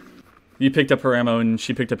 okay. You picked up her ammo and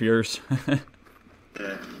she picked up yours.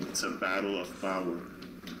 Yeah, it's a battle of power.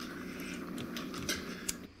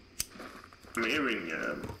 I'm hearing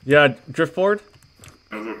Yeah, driftboard.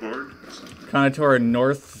 overboard. Kind of to our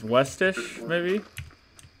northwest-ish, maybe.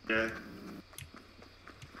 Yeah.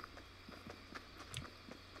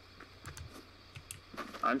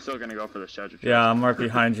 I'm still gonna go for the treasure chest. Yeah, I'm right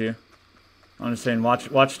behind you. I'm just saying,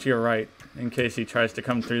 watch to your right in case he tries to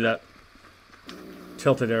come through that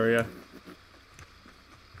tilted area.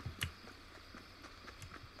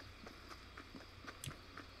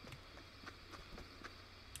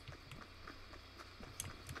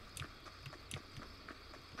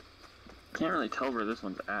 Can't really tell where this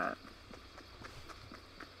one's at.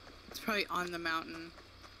 It's probably on the mountain.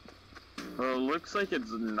 Well, it looks like it's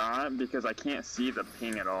not because I can't see the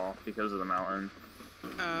ping at all because of the mountain.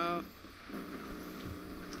 Oh.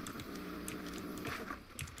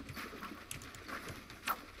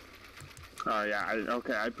 Oh yeah,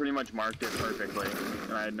 okay, I pretty much marked it perfectly,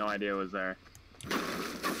 and I had no idea it was there.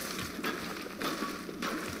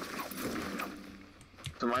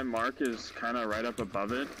 So my mark is kind of right up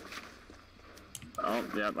above it. Oh,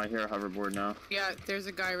 yep, I hear a hoverboard now. Yeah, there's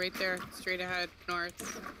a guy right there, straight ahead,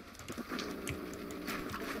 north.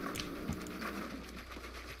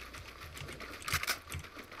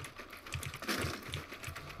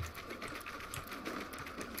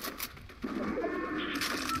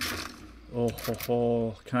 Oh, ho,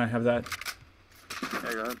 ho. Can I have that?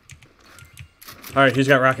 There, go ahead. All right, he's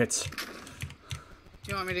got rockets. Do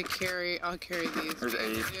you want me to carry? I'll carry these. There's 8.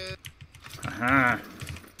 bandages. Aha.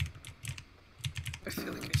 I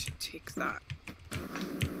feel like I should take that.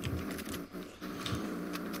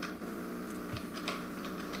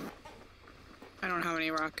 I don't have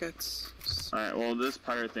any rockets. Alright, well this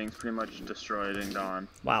pirate thing's pretty much destroyed and gone.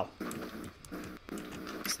 Wow.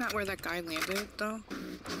 Isn't that where that guy landed, though?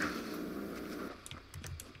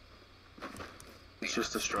 Let's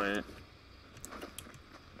just destroy it.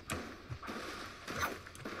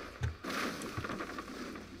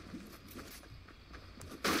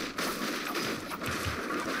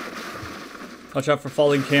 Watch out for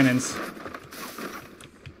falling cannons.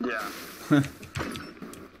 Yeah.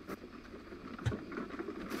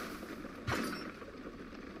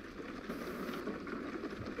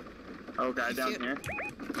 Oh, guy down here.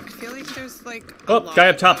 I feel like there's like. Oh, guy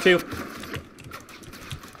up top too.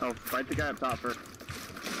 Oh, fight the guy up top first.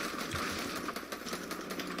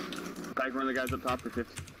 Tag one of the guys up top for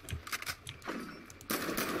 50.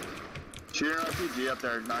 Shoot an RPG up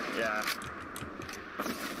there. Knock, yeah.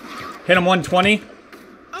 Hit him 120.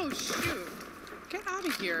 Oh shoot! Get out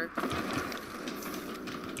of here.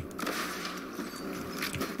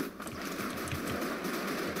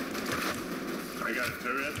 I got a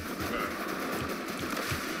turret.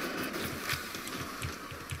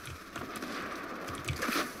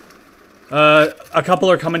 A couple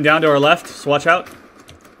are coming down to our left, so watch out.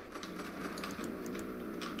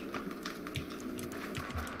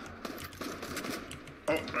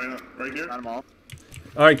 Oh, right here. Got them all.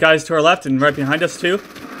 All right, guys, to our left and right behind us too.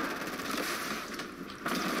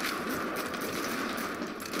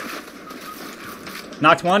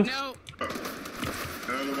 Knocked one. No.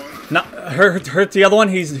 Another one. No, hurt the other one.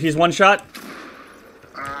 He's one shot.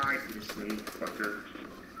 Ah, I just me, fucker.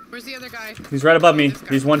 Where's the other guy? He's right above me. This guy.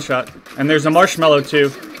 He's one shot. And there's a marshmallow too.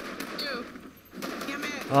 Damn it.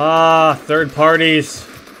 Ah, third parties.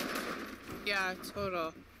 Yeah,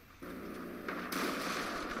 total.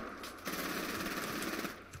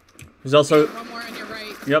 There's also. One more on your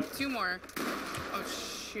right. Yep. 2 more. Oh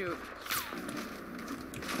shoot.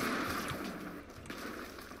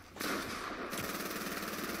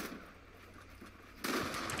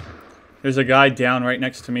 There's a guy down right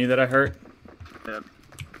next to me that I hurt. Yep.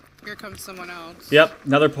 Here comes someone else. Yep,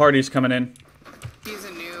 another party's coming in. He's a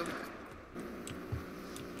noob.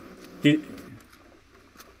 He,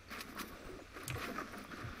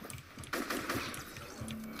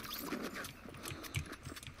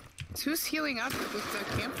 Who's healing up with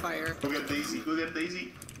the campfire? Go get Daisy. Go get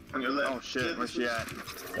Daisy. On your left. Oh shit, where's she at?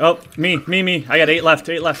 oh, me. I got 8 left.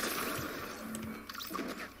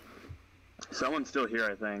 Someone's still here,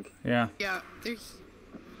 I think. Yeah. Yeah, they're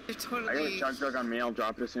I got a totally. chug jug on me. I'll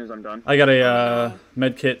drop it as soon as I'm done. I got a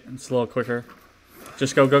med kit. It's a little quicker.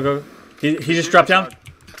 Just go. He just dropped down.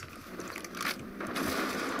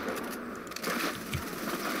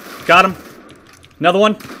 Got him. Another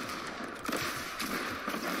one.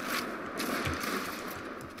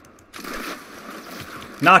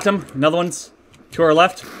 Knocked him. Another one's to our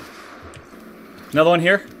left. Another one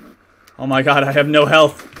here. Oh my god, I have no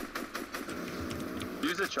health.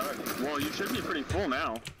 Use a chug. Well, you should be pretty full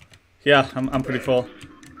now. Yeah, I'm pretty full.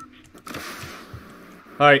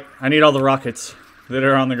 Alright, I need all the rockets that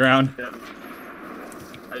are on the ground. Yep.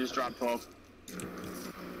 I just dropped 12.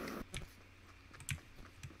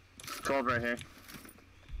 12 right here.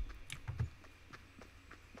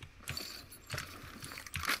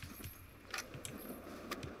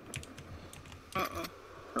 Uh-oh.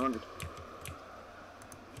 I wonder.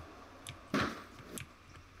 Did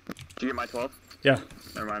you get my 12? Yeah.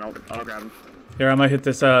 Never mind, I'll grab him. Here, I might hit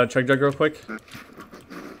this chug jug real quick.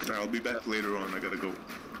 I'll be back later on. I gotta go.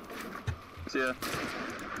 See ya.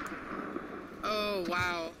 Oh,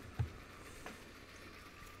 wow.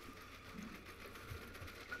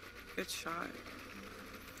 Good shot.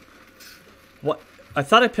 What? I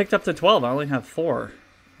thought I picked up the 12. I only have 4.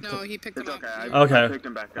 No, he picked It's him up. okay. too. Okay. I picked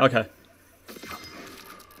him back up. Okay.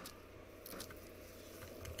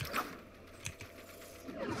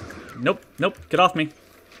 Nope. Get off me.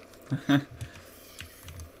 Did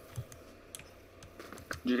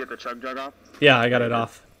you get the chug jug off? Yeah, I got it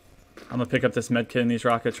off. I'm gonna pick up this med kit and these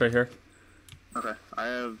rockets right here. Okay. I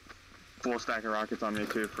have full stack of rockets on me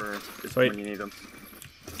too for just Sweet. when you need them.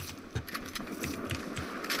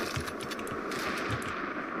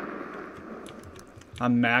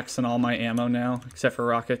 I'm maxing all my ammo now, except for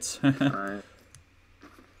rockets. Alright.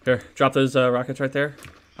 Here, drop those rockets right there.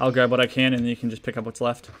 I'll grab what I can, and you can just pick up what's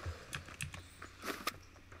left.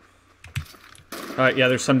 Alright, yeah,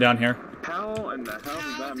 there's some down here. How in the hell did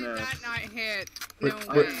How that did miss? that not hit? No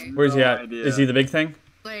Where- way. where's he No at? idea. Is he the big thing?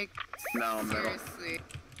 Like, No, middle. seriously.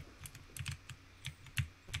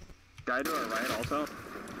 Guy to our right also?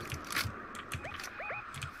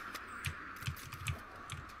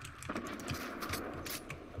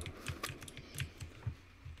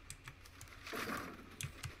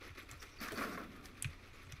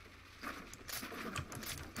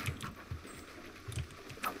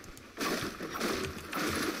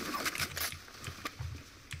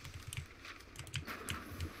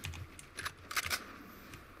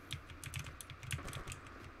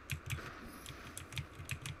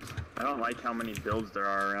 I don't like how many builds there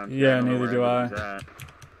are around here. Yeah, don't know neither where do I. everybody's at.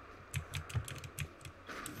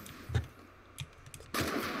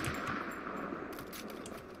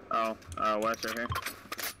 Oh, west right here.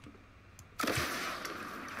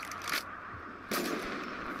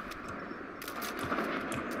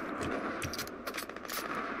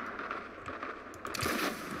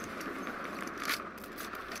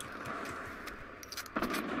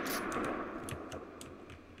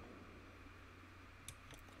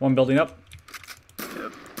 One building up.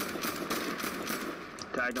 Yep.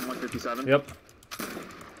 Tag him 157. Yep.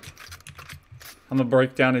 I'm gonna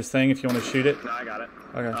break down his thing if you want to shoot it. No, I got it.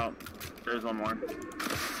 Okay. Oh, there's one more.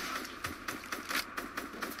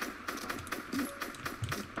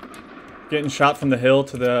 Getting shot from the hill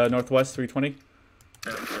to the northwest, 320.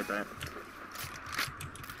 Yeah, right there.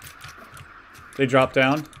 They dropped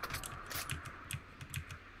down.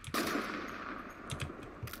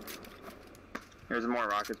 Here's more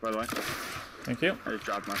rockets, by the way. Thank you. I just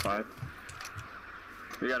dropped my 5.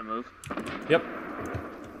 We gotta move. Yep.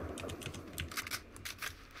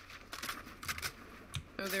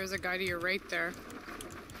 Oh, there's a guy to your right there.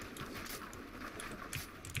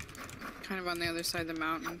 Kind of on the other side of the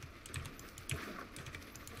mountain.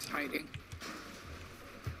 He's hiding.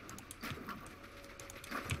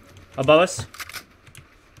 Above us.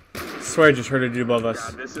 Swear I just heard a dude above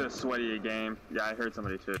us. God, this is a sweaty game. Yeah, I heard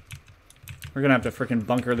somebody too. We're gonna have to freaking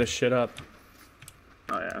bunker this shit up.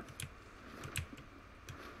 Oh, yeah.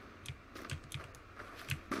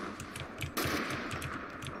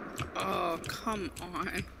 Oh, come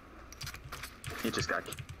on. He just got...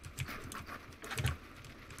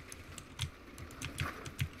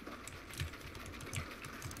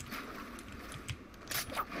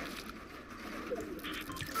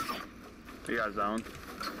 We got zoned.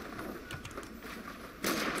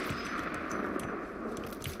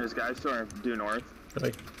 There's guys to our due north.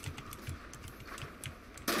 Really?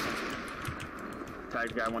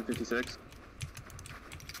 Tag guy 156.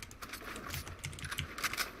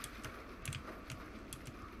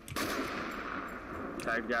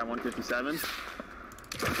 Tag guy 157.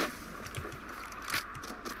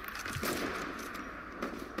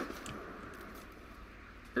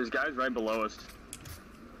 There's guys right below us.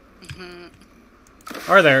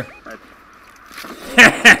 Are there? Right.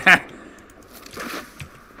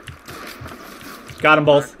 Got them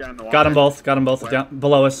both. Down the Got them water. both. Got them both. Where? Down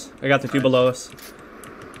below us. I got the two Nice. below us.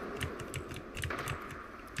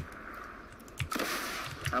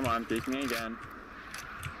 Come on, peek me again.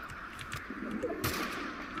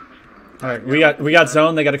 All right, we got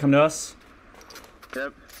zone. They got to come to us.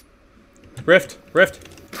 Yep. Rift. Rift.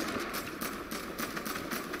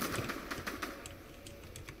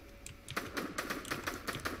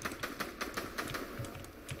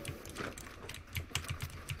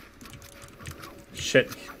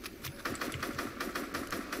 Shit.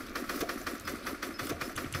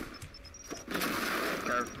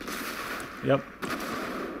 Curve. Yep.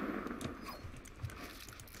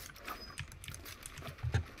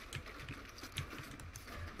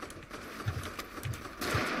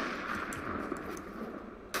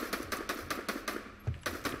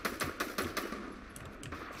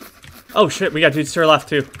 Oh shit, we got dudes to our left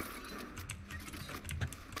too.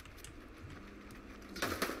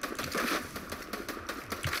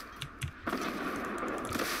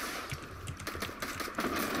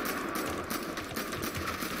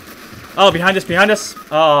 Oh, behind us, behind us.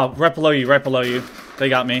 Oh, right below you, right below you. They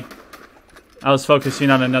got me. I was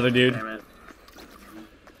focusing on another dude. Damn it.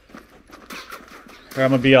 Here,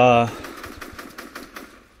 I'm gonna be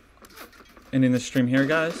ending the stream here,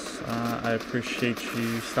 guys. I appreciate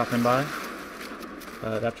you stopping by.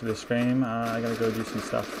 But after the stream, I gotta go do some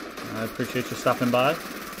stuff. I appreciate you stopping by,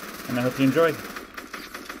 and I hope you enjoyed.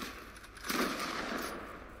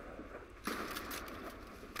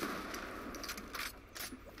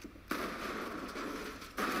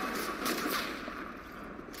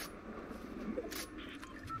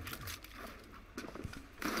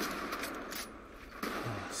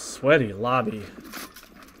 Sweaty lobby.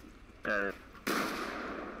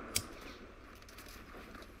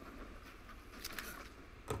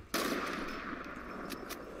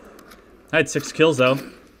 I had 6 kills though.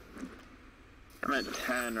 I'm at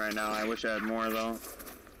 10 right now. I wish I had more though.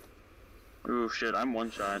 Ooh, shit, I'm one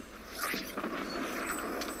shot.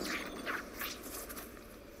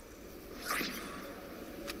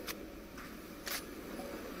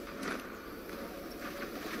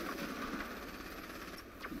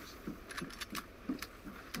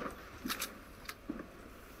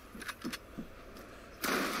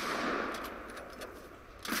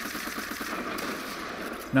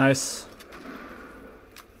 Nice.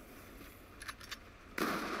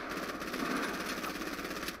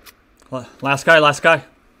 Last guy, last guy.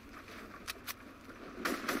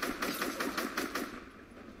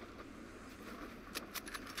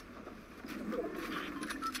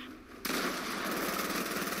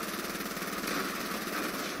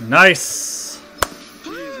 Nice.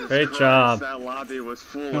 Jesus Great Christ, job. That lobby was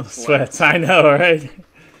full of Sweats, I know, right?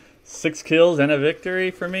 6 kills and a victory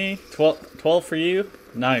for me. 12 for you.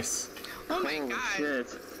 Nice. Oh my Holy god.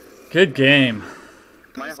 shit. Good game.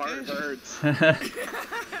 My heart good. hurts.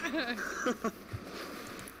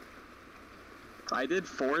 I did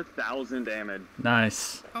 4,000 damage.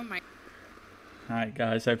 Nice. Oh my. All right,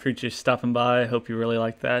 guys. I appreciate you stopping by. I hope you really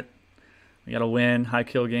liked that. We got a win, high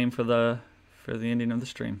kill game for the ending of the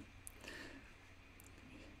stream.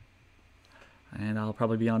 And I'll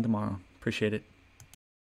probably be on tomorrow. Appreciate it.